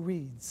 also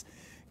reads,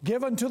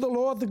 "Give unto the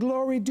Lord the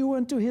glory due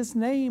unto his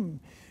name.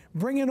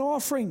 Bring an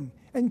offering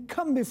and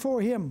come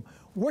before him.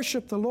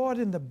 Worship the Lord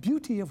in the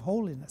beauty of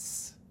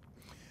holiness."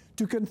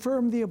 To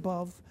confirm the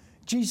above,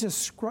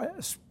 Jesus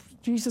Christ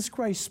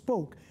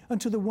spoke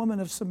unto the woman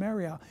of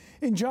Samaria.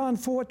 In John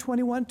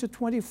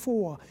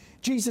 4:21-24,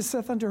 Jesus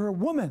saith unto her,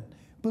 "Woman,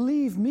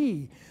 believe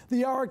me,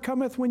 the hour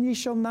cometh when ye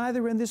shall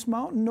neither in this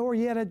mountain nor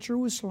yet at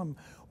Jerusalem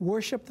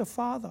worship the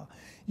Father.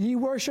 Ye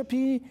worship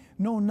ye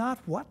know not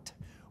what.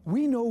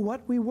 We know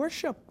what we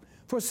worship.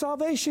 For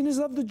salvation is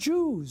of the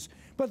Jews.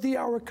 But the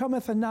hour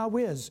cometh, and now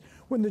is,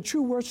 when the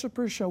true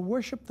worshipers shall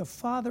worship the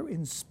Father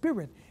in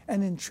spirit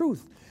and in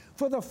truth.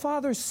 For the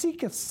Father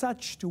seeketh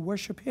such to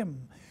worship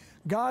him.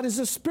 God is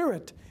a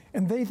spirit,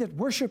 and they that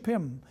worship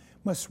him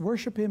must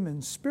worship him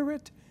in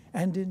spirit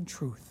and in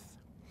truth."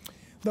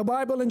 The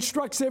Bible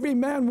instructs every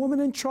man, woman,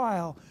 and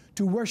child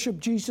to worship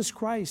Jesus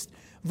Christ,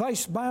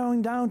 vice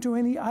bowing down to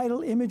any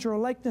idol, image, or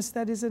likeness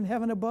that is in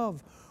heaven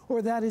above,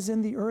 or that is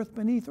in the earth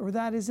beneath, or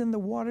that is in the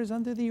waters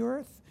under the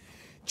earth.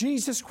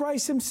 Jesus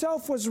Christ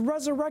himself was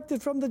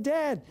resurrected from the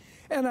dead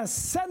and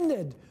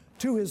ascended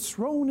to his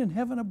throne in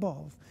heaven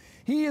above.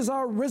 He is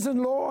our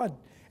risen Lord,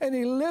 and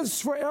he lives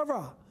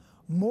forever,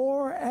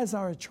 more as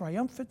our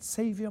triumphant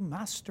Savior,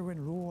 Master,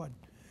 and Lord.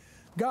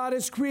 God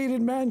has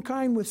created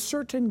mankind with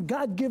certain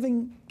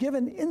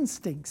God-given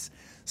instincts,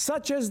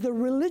 such as the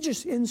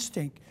religious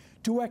instinct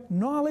to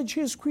acknowledge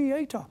his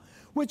Creator,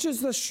 which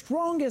is the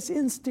strongest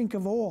instinct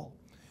of all.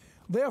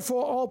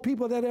 Therefore, all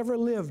people that ever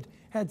lived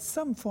had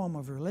some form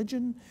of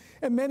religion,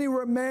 and many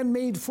were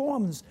man-made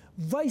forms,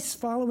 vice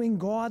following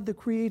God, the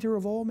Creator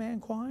of all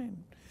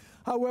mankind.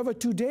 However,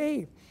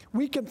 today,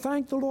 we can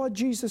thank the Lord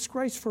Jesus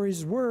Christ for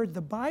his word,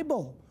 the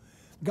Bible.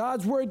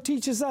 God's word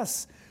teaches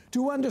us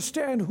to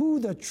understand who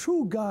the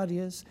true God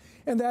is,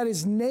 and that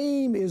his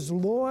name is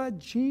Lord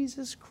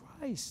Jesus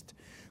Christ.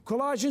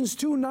 Colossians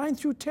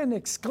 2:9-10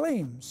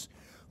 exclaims,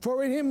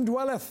 "For in him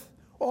dwelleth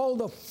all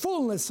the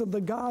fullness of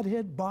the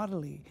Godhead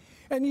bodily,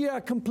 and ye are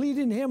complete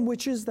in him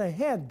which is the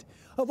head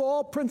of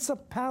all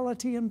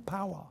principality and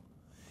power."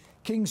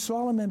 King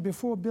Solomon,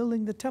 before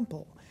building the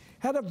temple,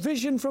 had a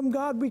vision from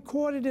God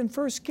recorded in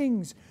 1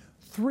 Kings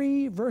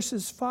 3,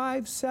 verses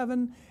 5,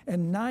 7,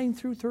 and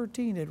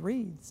 9-13. It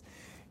reads,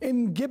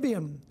 "In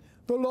Gibeon,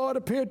 the Lord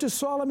appeared to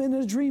Solomon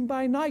in a dream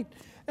by night,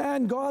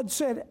 and God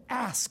said,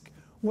 Ask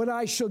what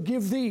I shall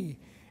give thee.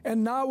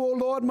 And now, O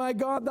Lord my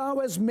God, thou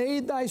hast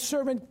made thy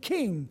servant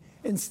king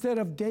instead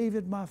of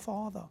David my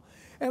father.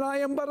 And I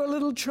am but a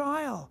little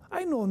child.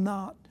 I know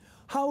not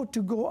how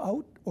to go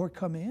out or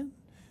come in."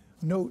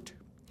 Note,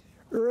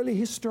 early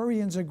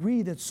historians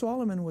agree that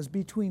Solomon was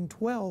between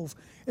 12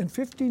 and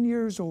 15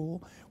 years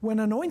old when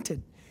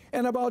anointed,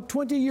 and about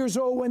 20 years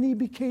old when he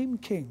became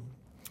king.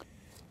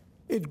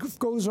 It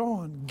goes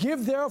on,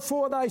 "Give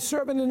therefore thy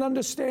servant an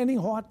understanding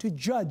heart to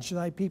judge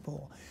thy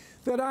people,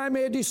 that I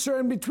may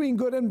discern between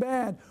good and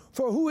bad.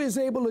 For who is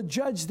able to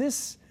judge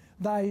this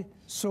thy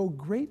so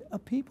great a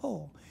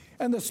people?"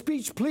 And the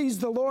speech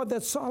pleased the Lord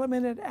that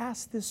Solomon had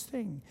asked this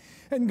thing.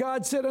 And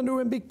God said unto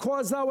him,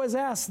 "Because thou hast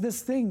asked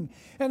this thing,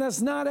 and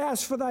hast not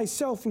asked for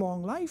thyself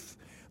long life,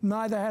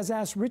 neither hast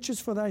asked riches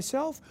for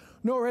thyself,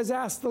 nor hast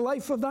asked the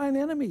life of thine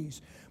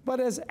enemies, but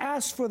hast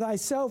asked for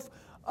thyself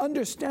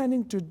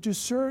understanding to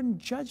discern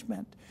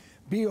judgment.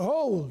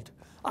 Behold,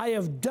 I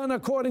have done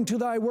according to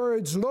thy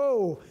words.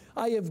 Lo,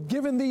 I have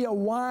given thee a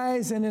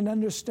wise and an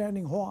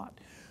understanding heart,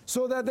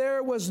 so that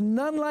there was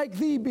none like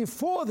thee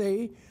before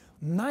thee,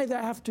 neither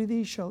after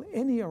thee shall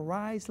any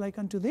arise like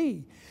unto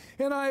thee.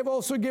 And I have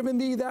also given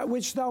thee that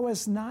which thou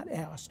hast not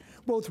asked,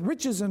 both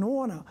riches and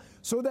honor,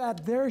 so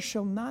that there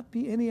shall not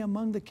be any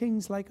among the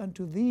kings like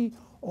unto thee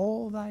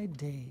all thy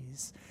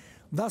days."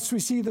 Thus we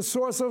see the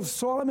source of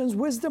Solomon's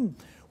wisdom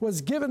was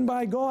given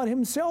by God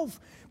himself,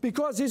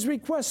 because his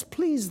request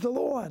pleased the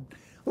Lord.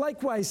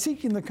 Likewise,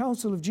 seeking the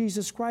counsel of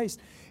Jesus Christ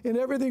in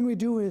everything we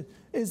do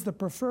is the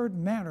preferred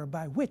manner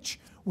by which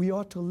we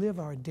ought to live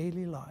our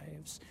daily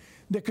lives.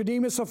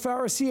 Nicodemus, a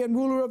Pharisee and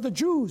ruler of the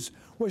Jews,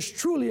 was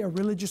truly a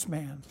religious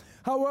man.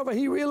 However,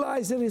 he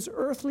realized that his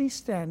earthly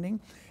standing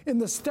in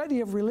the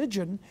study of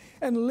religion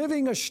and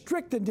living a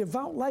strict and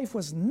devout life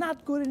was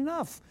not good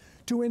enough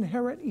to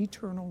inherit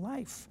eternal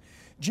life.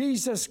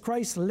 Jesus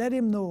Christ let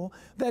him know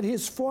that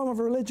his form of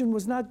religion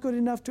was not good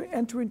enough to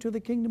enter into the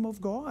kingdom of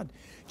God.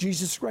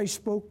 Jesus Christ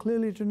spoke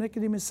clearly to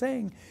Nicodemus,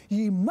 saying,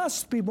 "Ye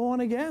must be born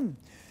again."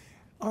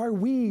 Are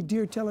we,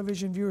 dear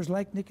television viewers,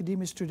 like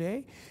Nicodemus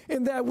today,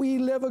 in that we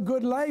live a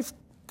good life,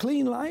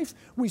 clean life,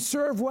 we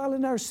serve well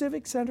in our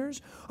civic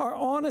centers, are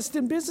honest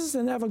in business,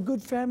 and have a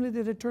good family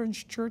that attends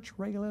church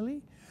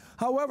regularly?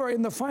 However,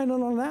 in the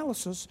final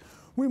analysis,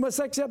 We must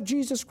accept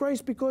Jesus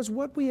Christ because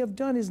what we have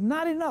done is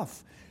not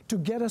enough to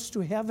get us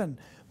to heaven,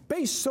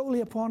 based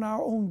solely upon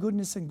our own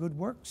goodness and good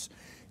works.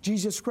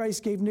 Jesus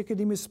Christ gave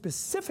Nicodemus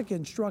specific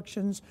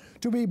instructions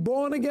to be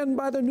born again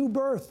by the new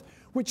birth,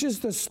 which is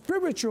the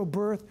spiritual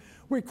birth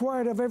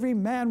required of every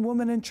man,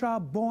 woman, and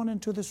child born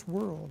into this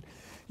world.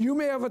 You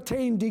may have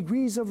attained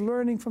degrees of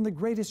learning from the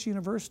greatest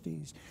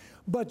universities,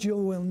 but you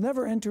will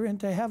never enter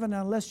into heaven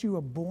unless you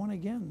are born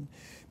again.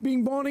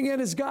 Being born again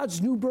is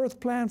God's new birth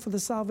plan for the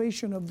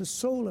salvation of the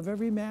soul of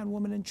every man,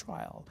 woman, and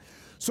child.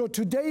 So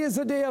today is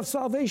the day of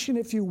salvation,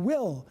 if you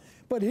will,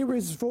 but hear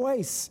His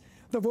voice,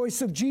 the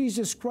voice of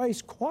Jesus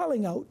Christ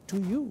calling out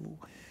to you.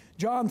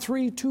 John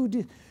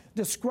 3:2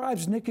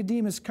 describes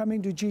Nicodemus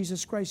coming to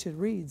Jesus Christ. It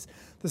reads,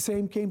 "The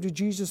same came to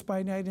Jesus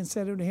by night and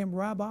said unto him,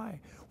 Rabbi,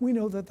 we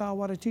know that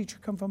thou art a teacher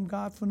come from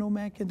God, for no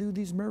man can do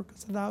these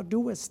miracles that thou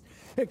doest,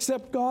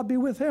 except God be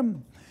with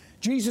him."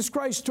 Jesus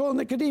Christ told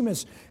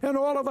Nicodemus and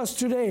all of us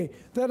today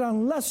that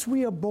unless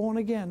we are born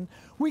again,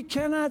 we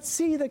cannot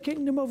see the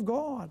kingdom of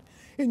God.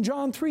 In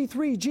John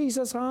 3:3,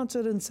 Jesus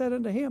answered and said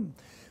unto him,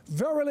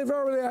 "Verily,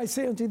 verily, I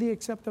say unto thee,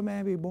 except a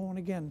man be born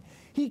again,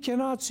 he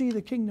cannot see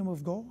the kingdom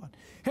of God."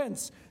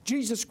 Hence,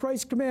 Jesus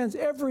Christ commands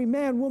every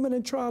man, woman,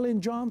 and child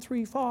in John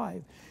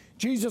 3:5.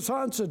 Jesus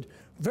answered,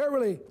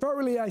 "Verily,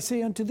 verily, I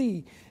say unto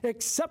thee,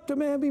 except a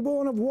man be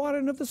born of water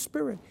and of the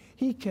Spirit,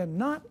 he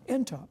cannot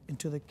enter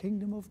into the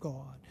kingdom of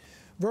God."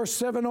 Verse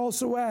 7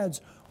 also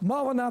adds,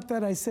 "Marvel not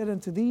that I said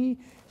unto thee,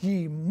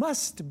 ye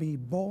must be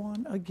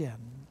born again."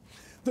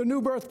 The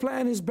new birth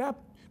plan is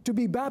to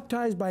be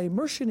baptized by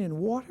immersion in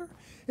water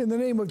in the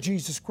name of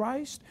Jesus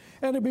Christ,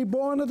 and to be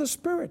born of the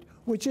Spirit,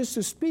 which is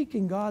to speak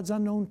in God's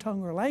unknown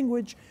tongue or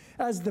language,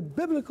 as the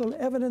biblical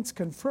evidence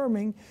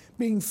confirming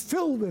being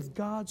filled with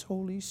God's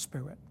Holy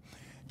Spirit.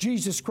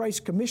 Jesus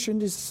Christ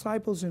commissioned His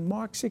disciples in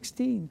Mark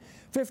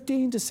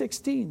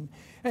 16:15-16.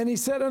 And He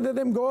said unto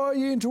them, "Go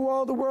ye into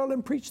all the world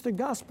and preach the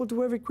gospel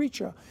to every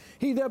creature.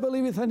 He that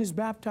believeth and is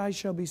baptized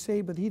shall be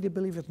saved, but he that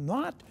believeth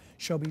not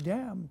shall be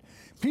damned."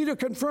 Peter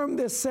confirmed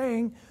this,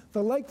 saying,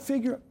 "The like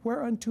figure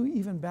whereunto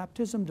even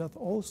baptism doth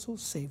also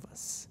save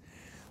us."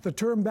 The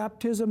term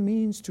baptism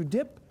means to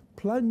dip,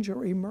 plunge,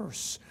 or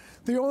immerse.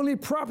 The only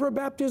proper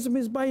baptism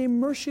is by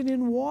immersion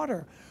in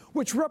water,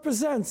 which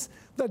represents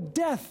the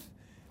death,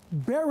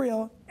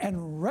 burial,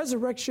 and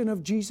resurrection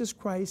of Jesus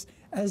Christ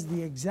as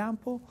the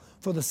example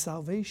for the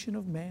salvation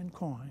of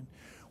mankind.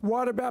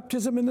 Water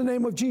baptism in the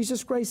name of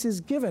Jesus Christ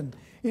is given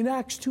in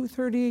Acts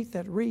 2:38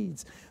 that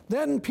reads,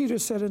 "Then Peter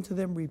said unto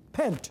them,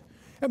 Repent,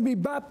 and be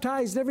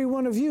baptized every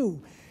one of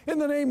you in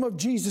the name of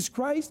Jesus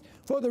Christ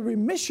for the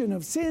remission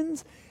of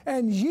sins,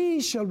 and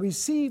ye shall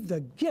receive the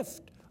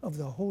gift of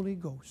the Holy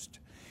Ghost."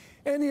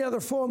 Any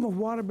other form of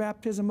water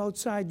baptism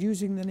outside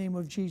using the name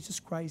of Jesus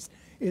Christ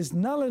is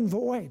null and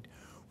void.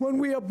 When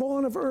we are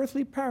born of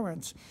earthly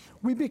parents,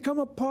 we become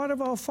a part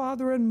of our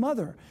father and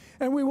mother,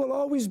 and we will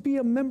always be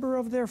a member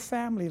of their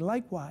family.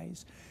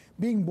 Likewise,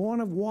 being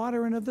born of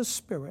water and of the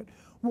Spirit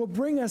will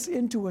bring us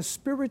into a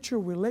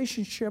spiritual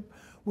relationship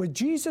with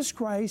Jesus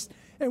Christ,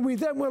 and we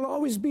then will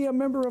always be a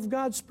member of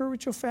God's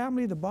spiritual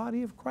family, the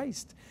body of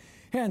Christ.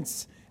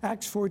 Hence,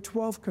 Acts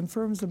 4:12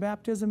 confirms the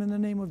baptism in the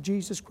name of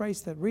Jesus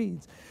Christ that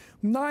reads,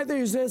 "Neither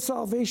is there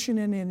salvation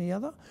in any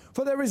other,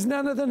 for there is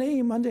none other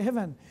name under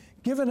heaven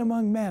given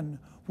among men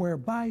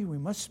whereby we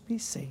must be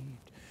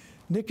saved."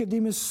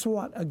 Nicodemus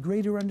sought a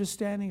greater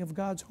understanding of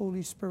God's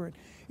Holy Spirit.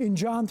 In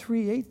John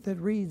 3:8 that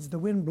reads, "The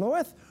wind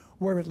bloweth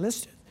where it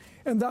listeth,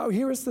 and thou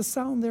hearest the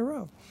sound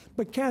thereof,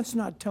 but canst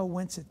not tell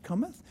whence it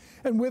cometh,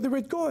 and whither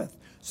it goeth.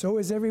 So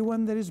is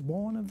everyone that is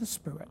born of the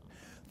Spirit."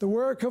 The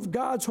work of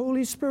God's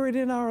Holy Spirit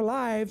in our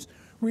lives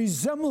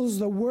resembles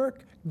the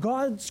work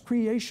God's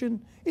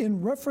creation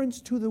in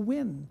reference to the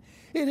wind.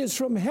 It is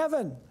from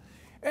heaven,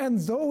 and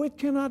though it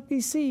cannot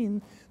be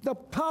seen, the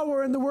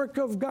power and the work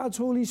of God's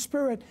Holy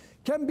Spirit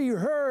can be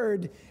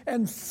heard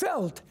and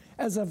felt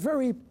as a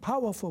very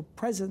powerful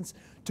presence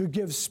to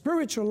give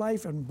spiritual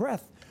life and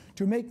breath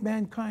to make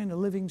mankind a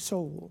living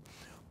soul.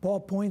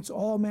 Paul points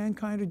all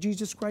mankind to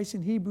Jesus Christ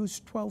in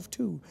Hebrews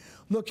 12:2,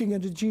 looking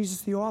unto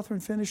Jesus, the author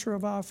and finisher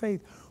of our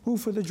faith, who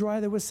for the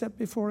joy that was set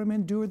before him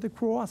endured the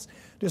cross,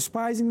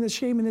 despising the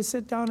shame, and is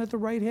set down at the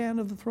right hand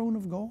of the throne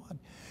of God.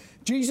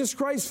 Jesus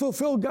Christ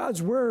fulfilled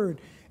God's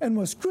word and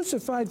was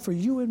crucified for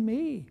you and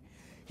me.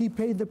 He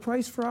paid the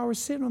price for our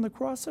sin on the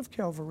cross of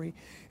Calvary,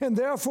 and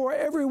therefore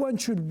everyone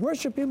should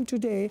worship Him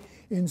today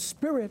in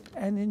spirit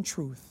and in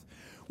truth.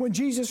 When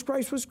Jesus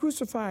Christ was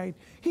crucified,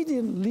 He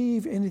didn't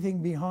leave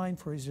anything behind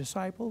for His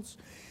disciples.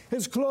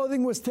 His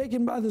clothing was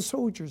taken by the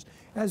soldiers,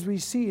 as we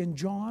see in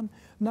John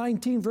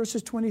 19,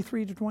 verses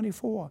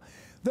 23-24.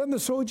 Then the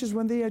soldiers,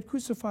 when they had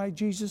crucified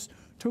Jesus,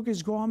 took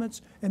His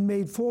garments and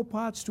made 4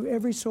 parts to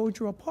every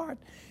soldier a part,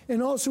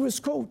 and also His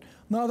coat.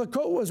 Now the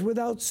coat was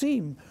without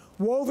seam,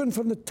 woven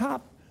from the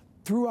top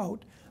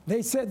throughout.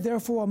 They said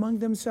therefore among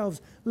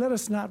themselves, "Let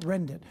us not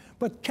rend it,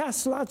 but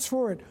cast lots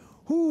for it,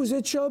 whose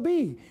it shall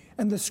be."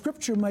 And the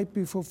scripture might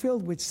be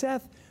fulfilled, which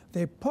saith,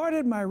 "They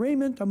parted my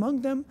raiment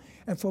among them,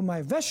 and for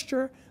my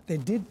vesture they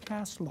did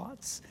cast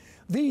lots."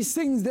 These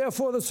things,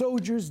 therefore, the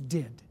soldiers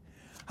did.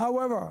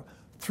 However,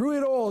 through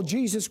it all,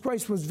 Jesus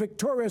Christ was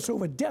victorious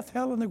over death,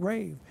 hell, and the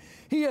grave.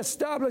 He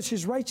established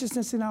his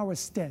righteousness in our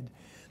stead,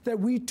 that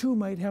we too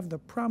might have the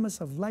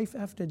promise of life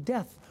after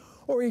death,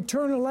 or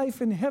eternal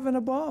life in heaven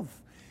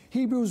above.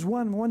 Hebrews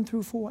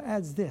 1:1-4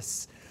 adds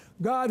this: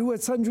 God, who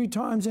at sundry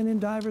times and in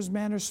divers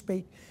manners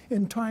spake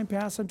in time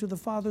past unto the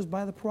fathers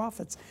by the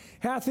prophets,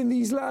 hath in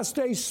these last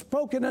days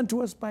spoken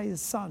unto us by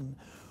his Son,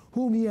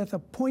 whom he hath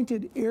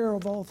appointed heir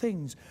of all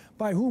things,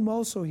 by whom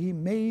also he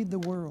made the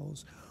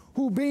worlds,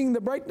 who being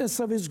the brightness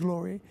of his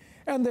glory,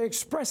 and the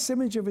express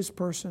image of his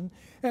person,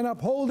 and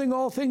upholding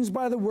all things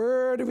by the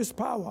word of his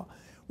power,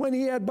 when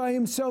he had by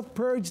himself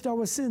purged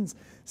our sins,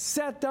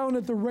 sat down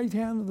at the right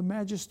hand of the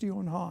Majesty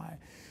on high,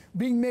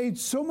 being made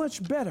so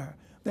much better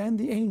than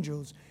the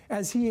angels,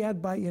 as he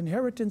had by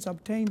inheritance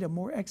obtained a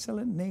more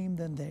excellent name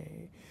than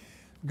they.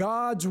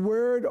 God's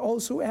word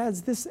also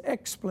adds this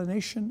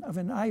explanation of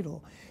an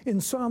idol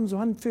in Psalms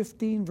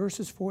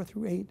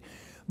 115:4-8.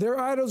 Their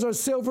idols are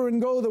silver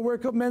and gold, the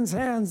work of men's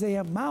hands. They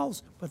have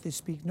mouths, but they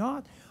speak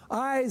not.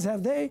 Eyes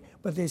have they,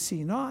 but they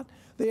see not.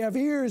 They have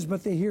ears,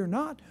 but they hear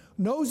not.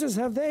 Noses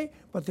have they,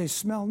 but they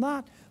smell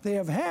not. They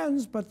have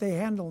hands, but they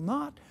handle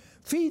not.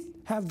 Feet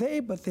have they,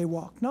 but they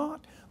walk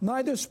not.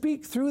 Neither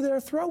speak through their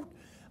throat.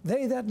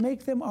 They that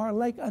make them are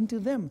like unto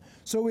them.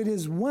 So it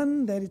is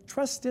one that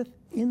trusteth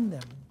in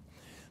them.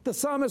 The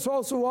psalmist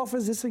also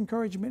offers this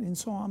encouragement in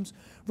Psalms,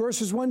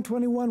 verses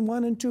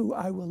 121:1-2.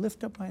 I will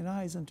lift up mine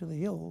eyes unto the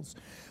hills.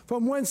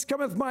 From whence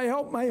cometh my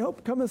help? My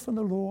help cometh from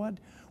the Lord,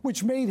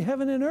 which made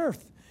heaven and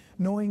earth.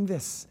 Knowing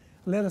this,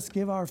 let us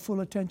give our full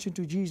attention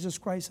to Jesus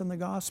Christ and the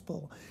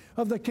gospel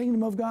of the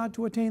kingdom of God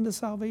to attain the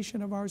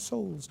salvation of our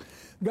souls,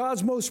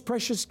 God's most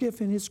precious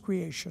gift in his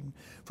creation.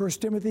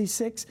 1 Timothy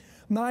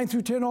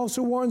 6:9-10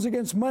 also warns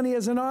against money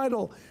as an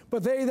idol,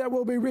 but they that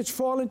will be rich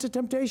fall into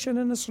temptation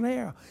and a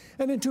snare,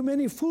 and into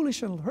many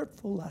foolish and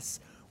hurtful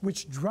lusts,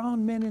 which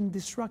drown men in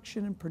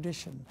destruction and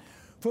perdition.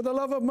 For the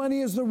love of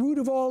money is the root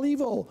of all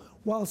evil,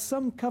 while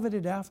some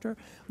coveted after.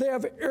 They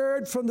have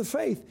erred from the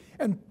faith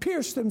and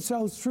pierced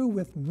themselves through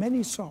with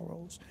many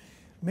sorrows.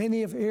 Many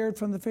have erred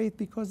from the faith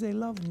because they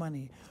love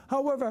money.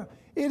 However,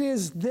 it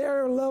is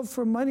their love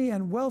for money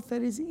and wealth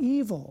that is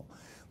evil.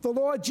 The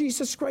Lord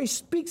Jesus Christ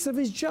speaks of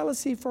his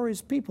jealousy for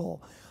his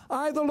people.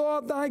 I, the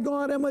Lord thy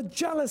God, am a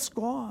jealous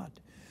God.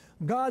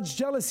 God's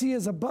jealousy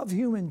is above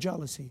human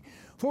jealousy,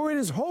 for it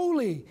is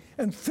holy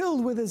and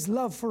filled with his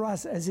love for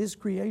us as his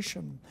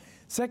creation.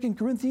 2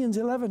 Corinthians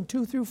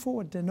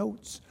 11:2-4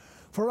 denotes,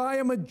 for I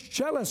am a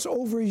jealous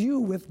over you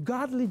with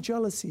godly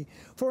jealousy,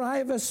 for I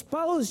have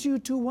espoused you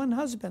to one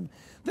husband,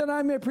 that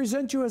I may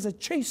present you as a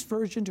chaste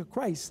virgin to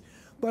Christ.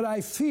 But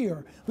I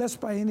fear, lest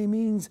by any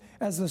means,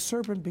 as the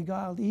serpent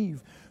beguiled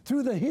Eve,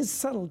 through his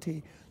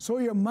subtlety, so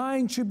your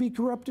mind should be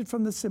corrupted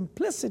from the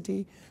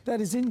simplicity that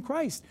is in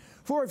Christ.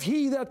 For if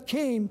he that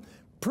came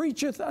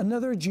preacheth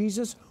another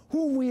Jesus,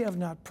 whom we have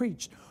not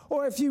preached,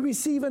 or if you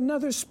receive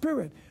another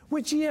spirit,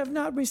 which ye have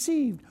not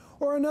received,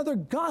 or another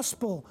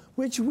gospel,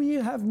 which we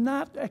have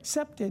not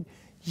accepted,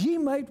 ye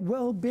might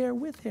well bear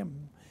with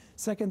him.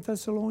 2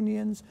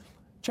 Thessalonians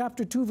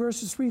chapter 2,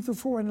 verses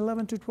 3-4 and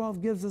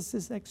 11-12 gives us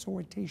this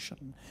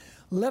exhortation.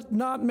 Let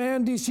not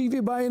man deceive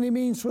you by any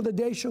means, for the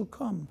day shall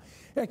come,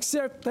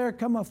 except there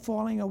come a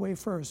falling away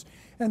first,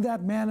 and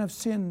that man of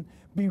sin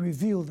be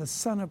revealed, the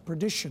son of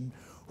perdition,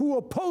 who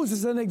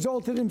opposes and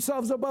exalted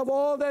himself above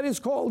all that is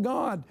called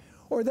God,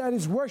 or that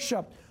is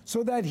worshipped,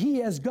 so that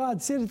he as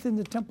God sitteth in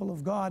the temple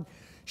of God,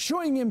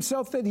 showing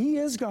himself that he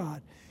is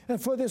God.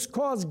 And for this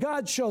cause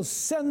God shall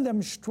send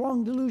them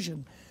strong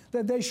delusion,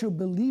 that they shall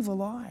believe a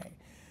lie,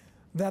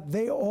 that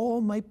they all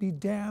might be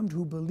damned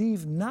who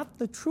believe not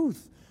the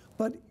truth,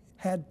 but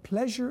had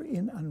pleasure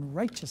in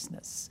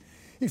unrighteousness.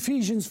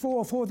 Ephesians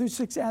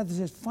 4:4-6 adds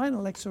this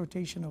final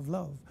exhortation of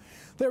love.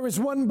 There is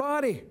one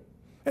body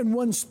and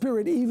one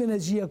spirit, even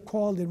as ye are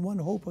called in one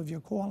hope of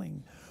your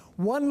calling.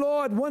 One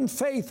Lord, one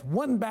faith,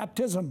 one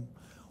baptism,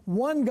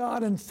 one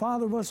God and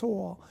Father of us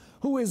all,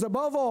 who is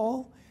above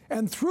all,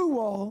 and through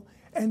all,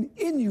 and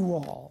in you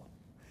all.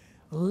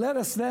 Let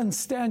us then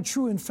stand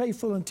true and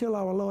faithful until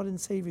our Lord and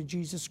Savior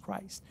Jesus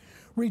Christ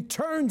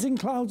returns in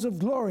clouds of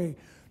glory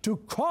to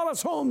call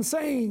us home,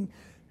 saying,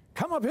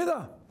 come up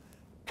hither,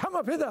 come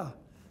up hither,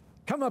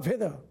 come up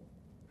hither.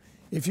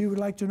 If you would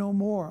like to know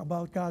more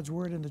about God's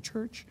Word in the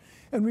church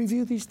and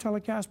review these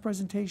telecast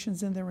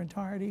presentations in their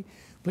entirety,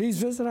 please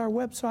visit our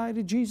website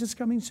at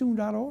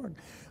jesuscomingsoon.org.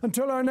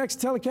 Until our next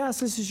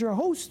telecast, this is your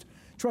host,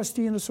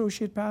 Trustee and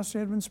Associate Pastor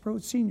Edwin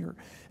Sproat Sr.,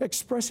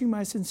 expressing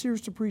my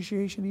sincerest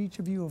appreciation to each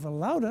of you who have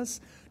allowed us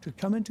to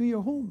come into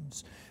your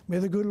homes. May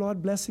the good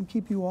Lord bless and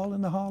keep you all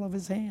in the hall of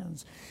his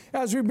hands.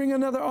 As we bring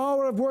another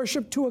hour of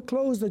worship to a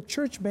close, the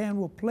church band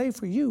will play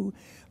for you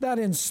that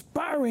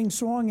inspiring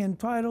song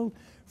entitled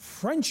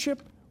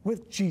Friendship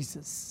with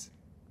Jesus.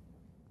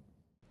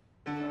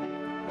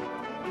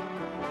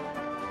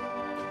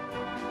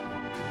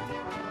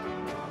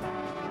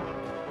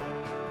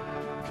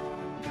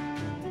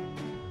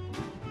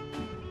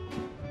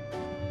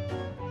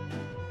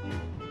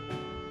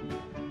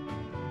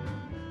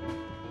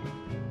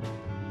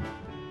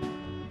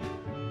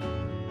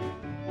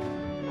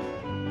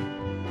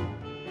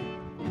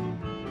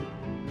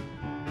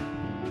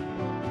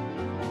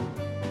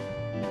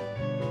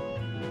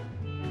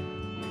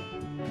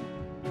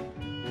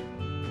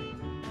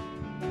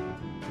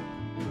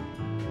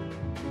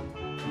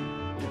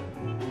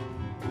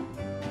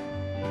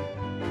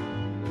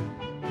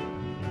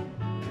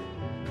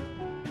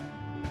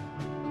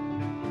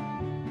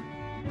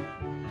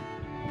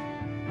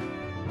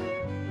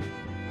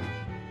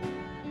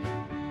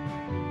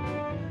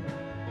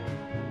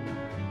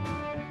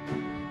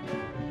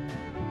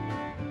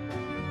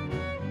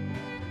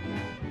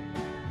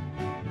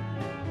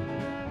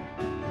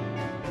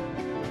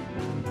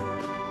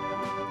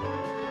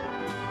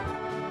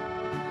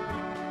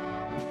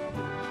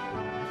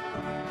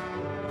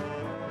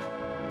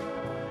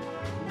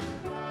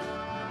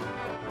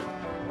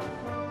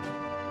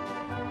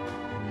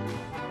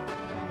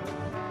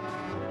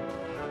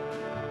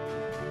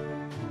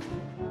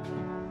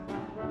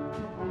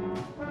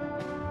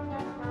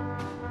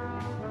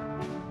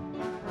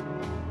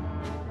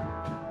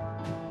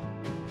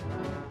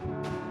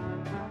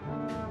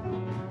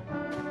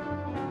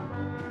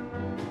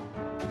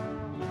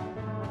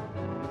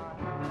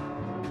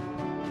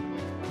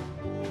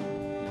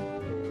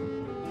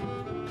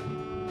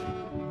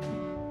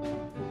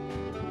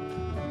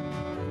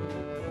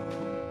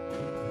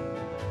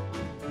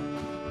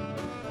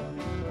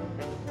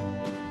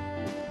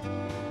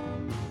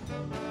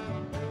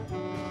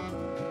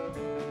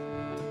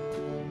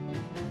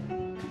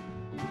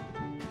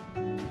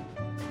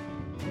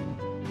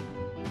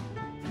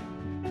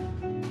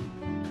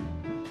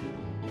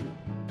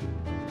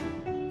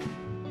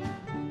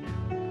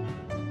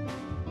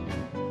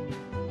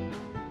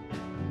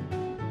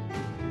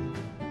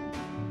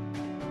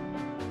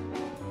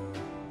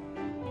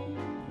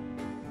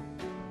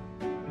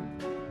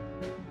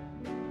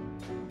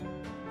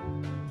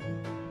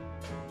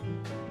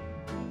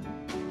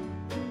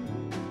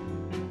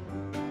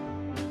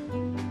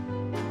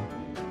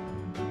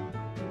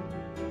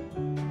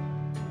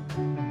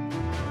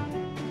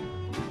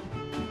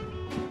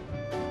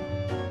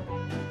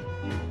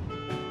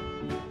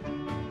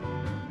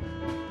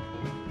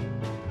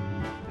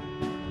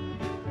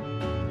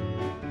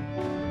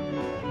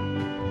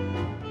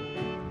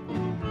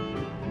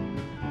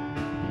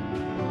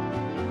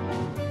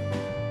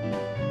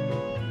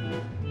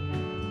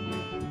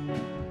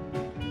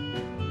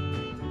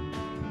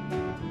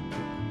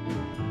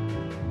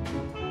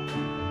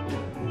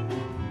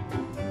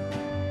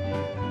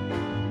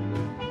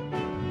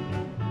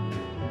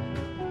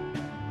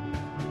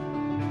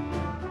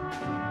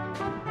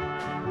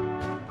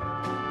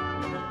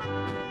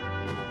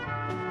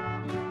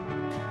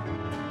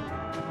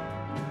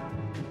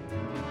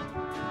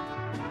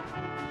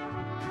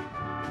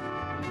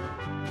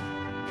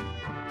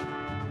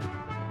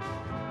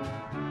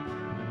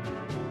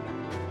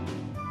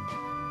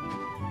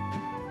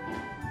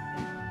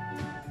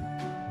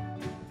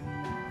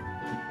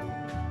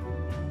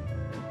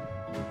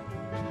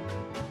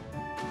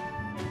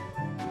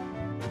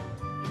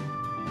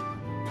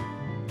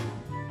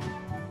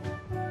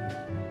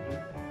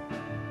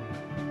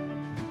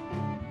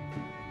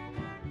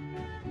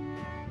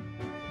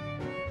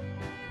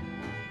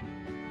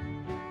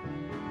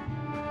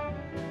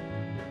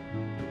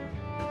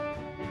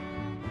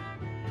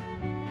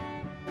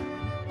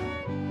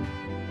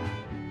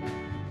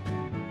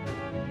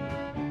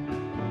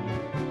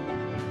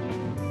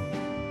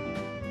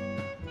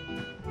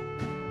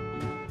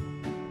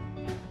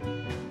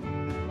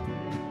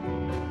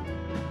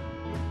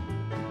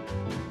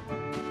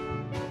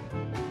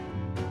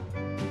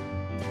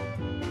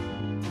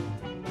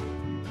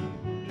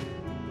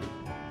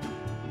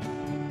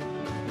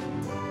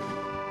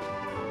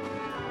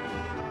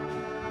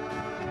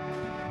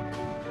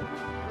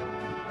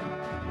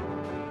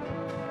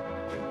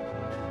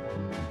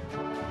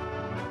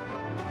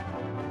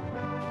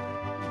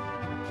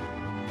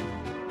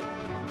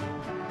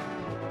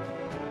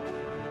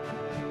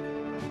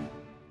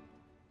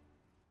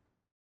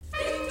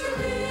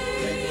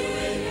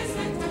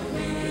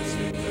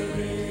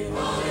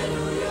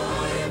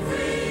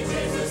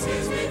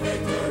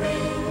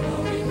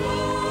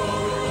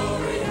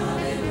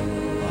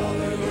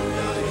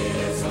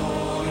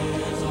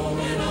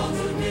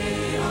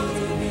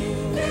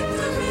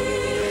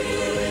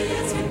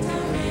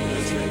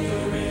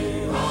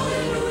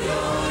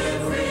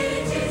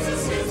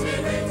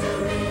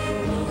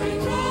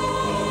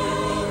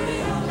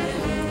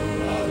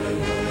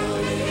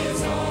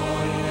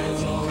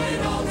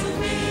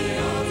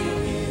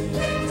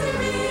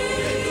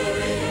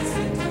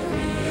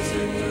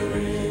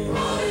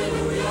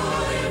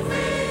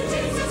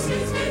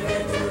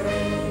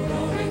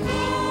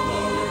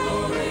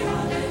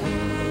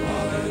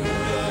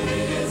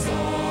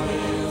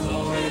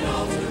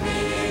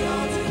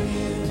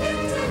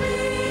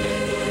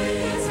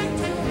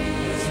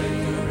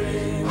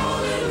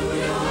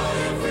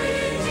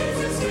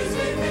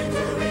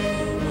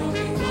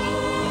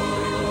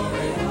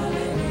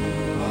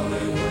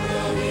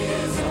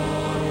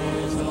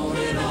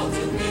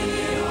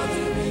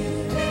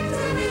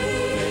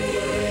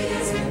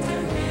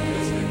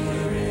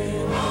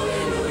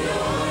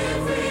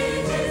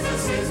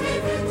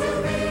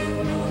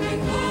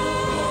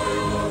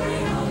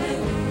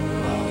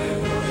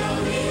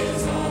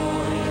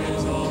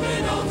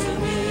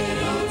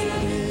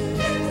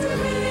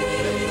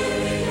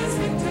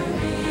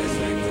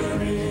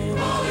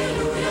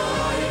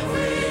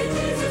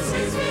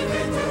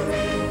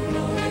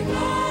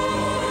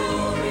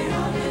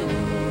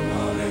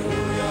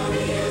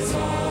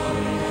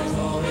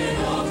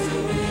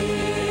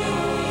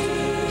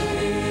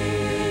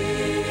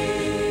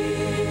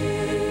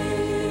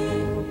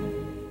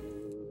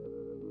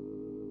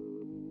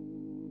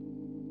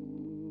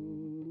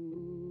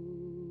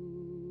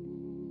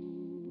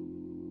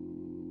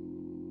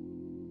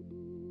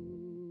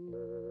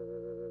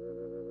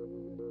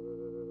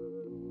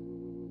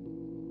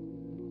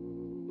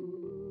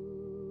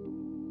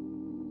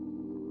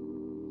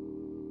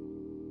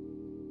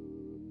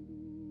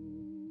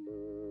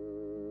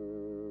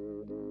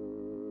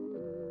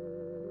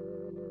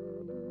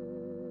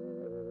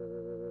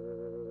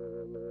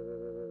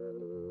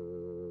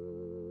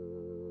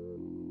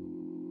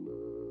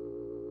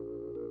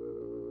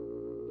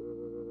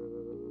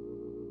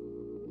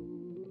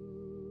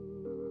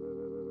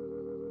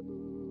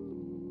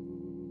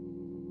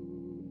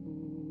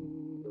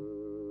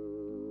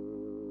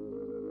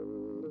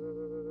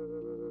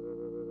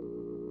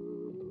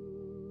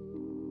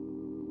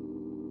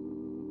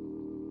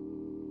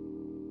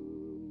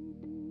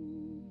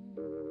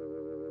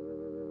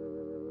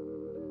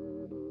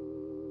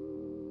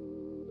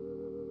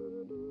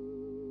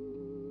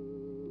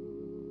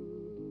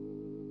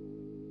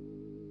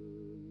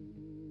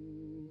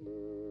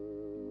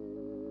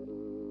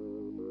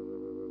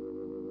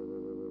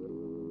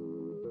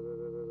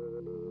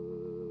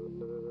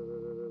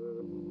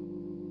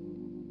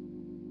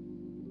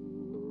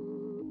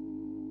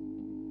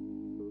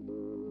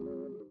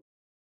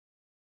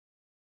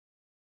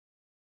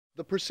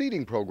 The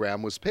preceding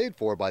program was paid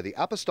for by the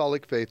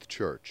Apostolic Faith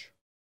Church.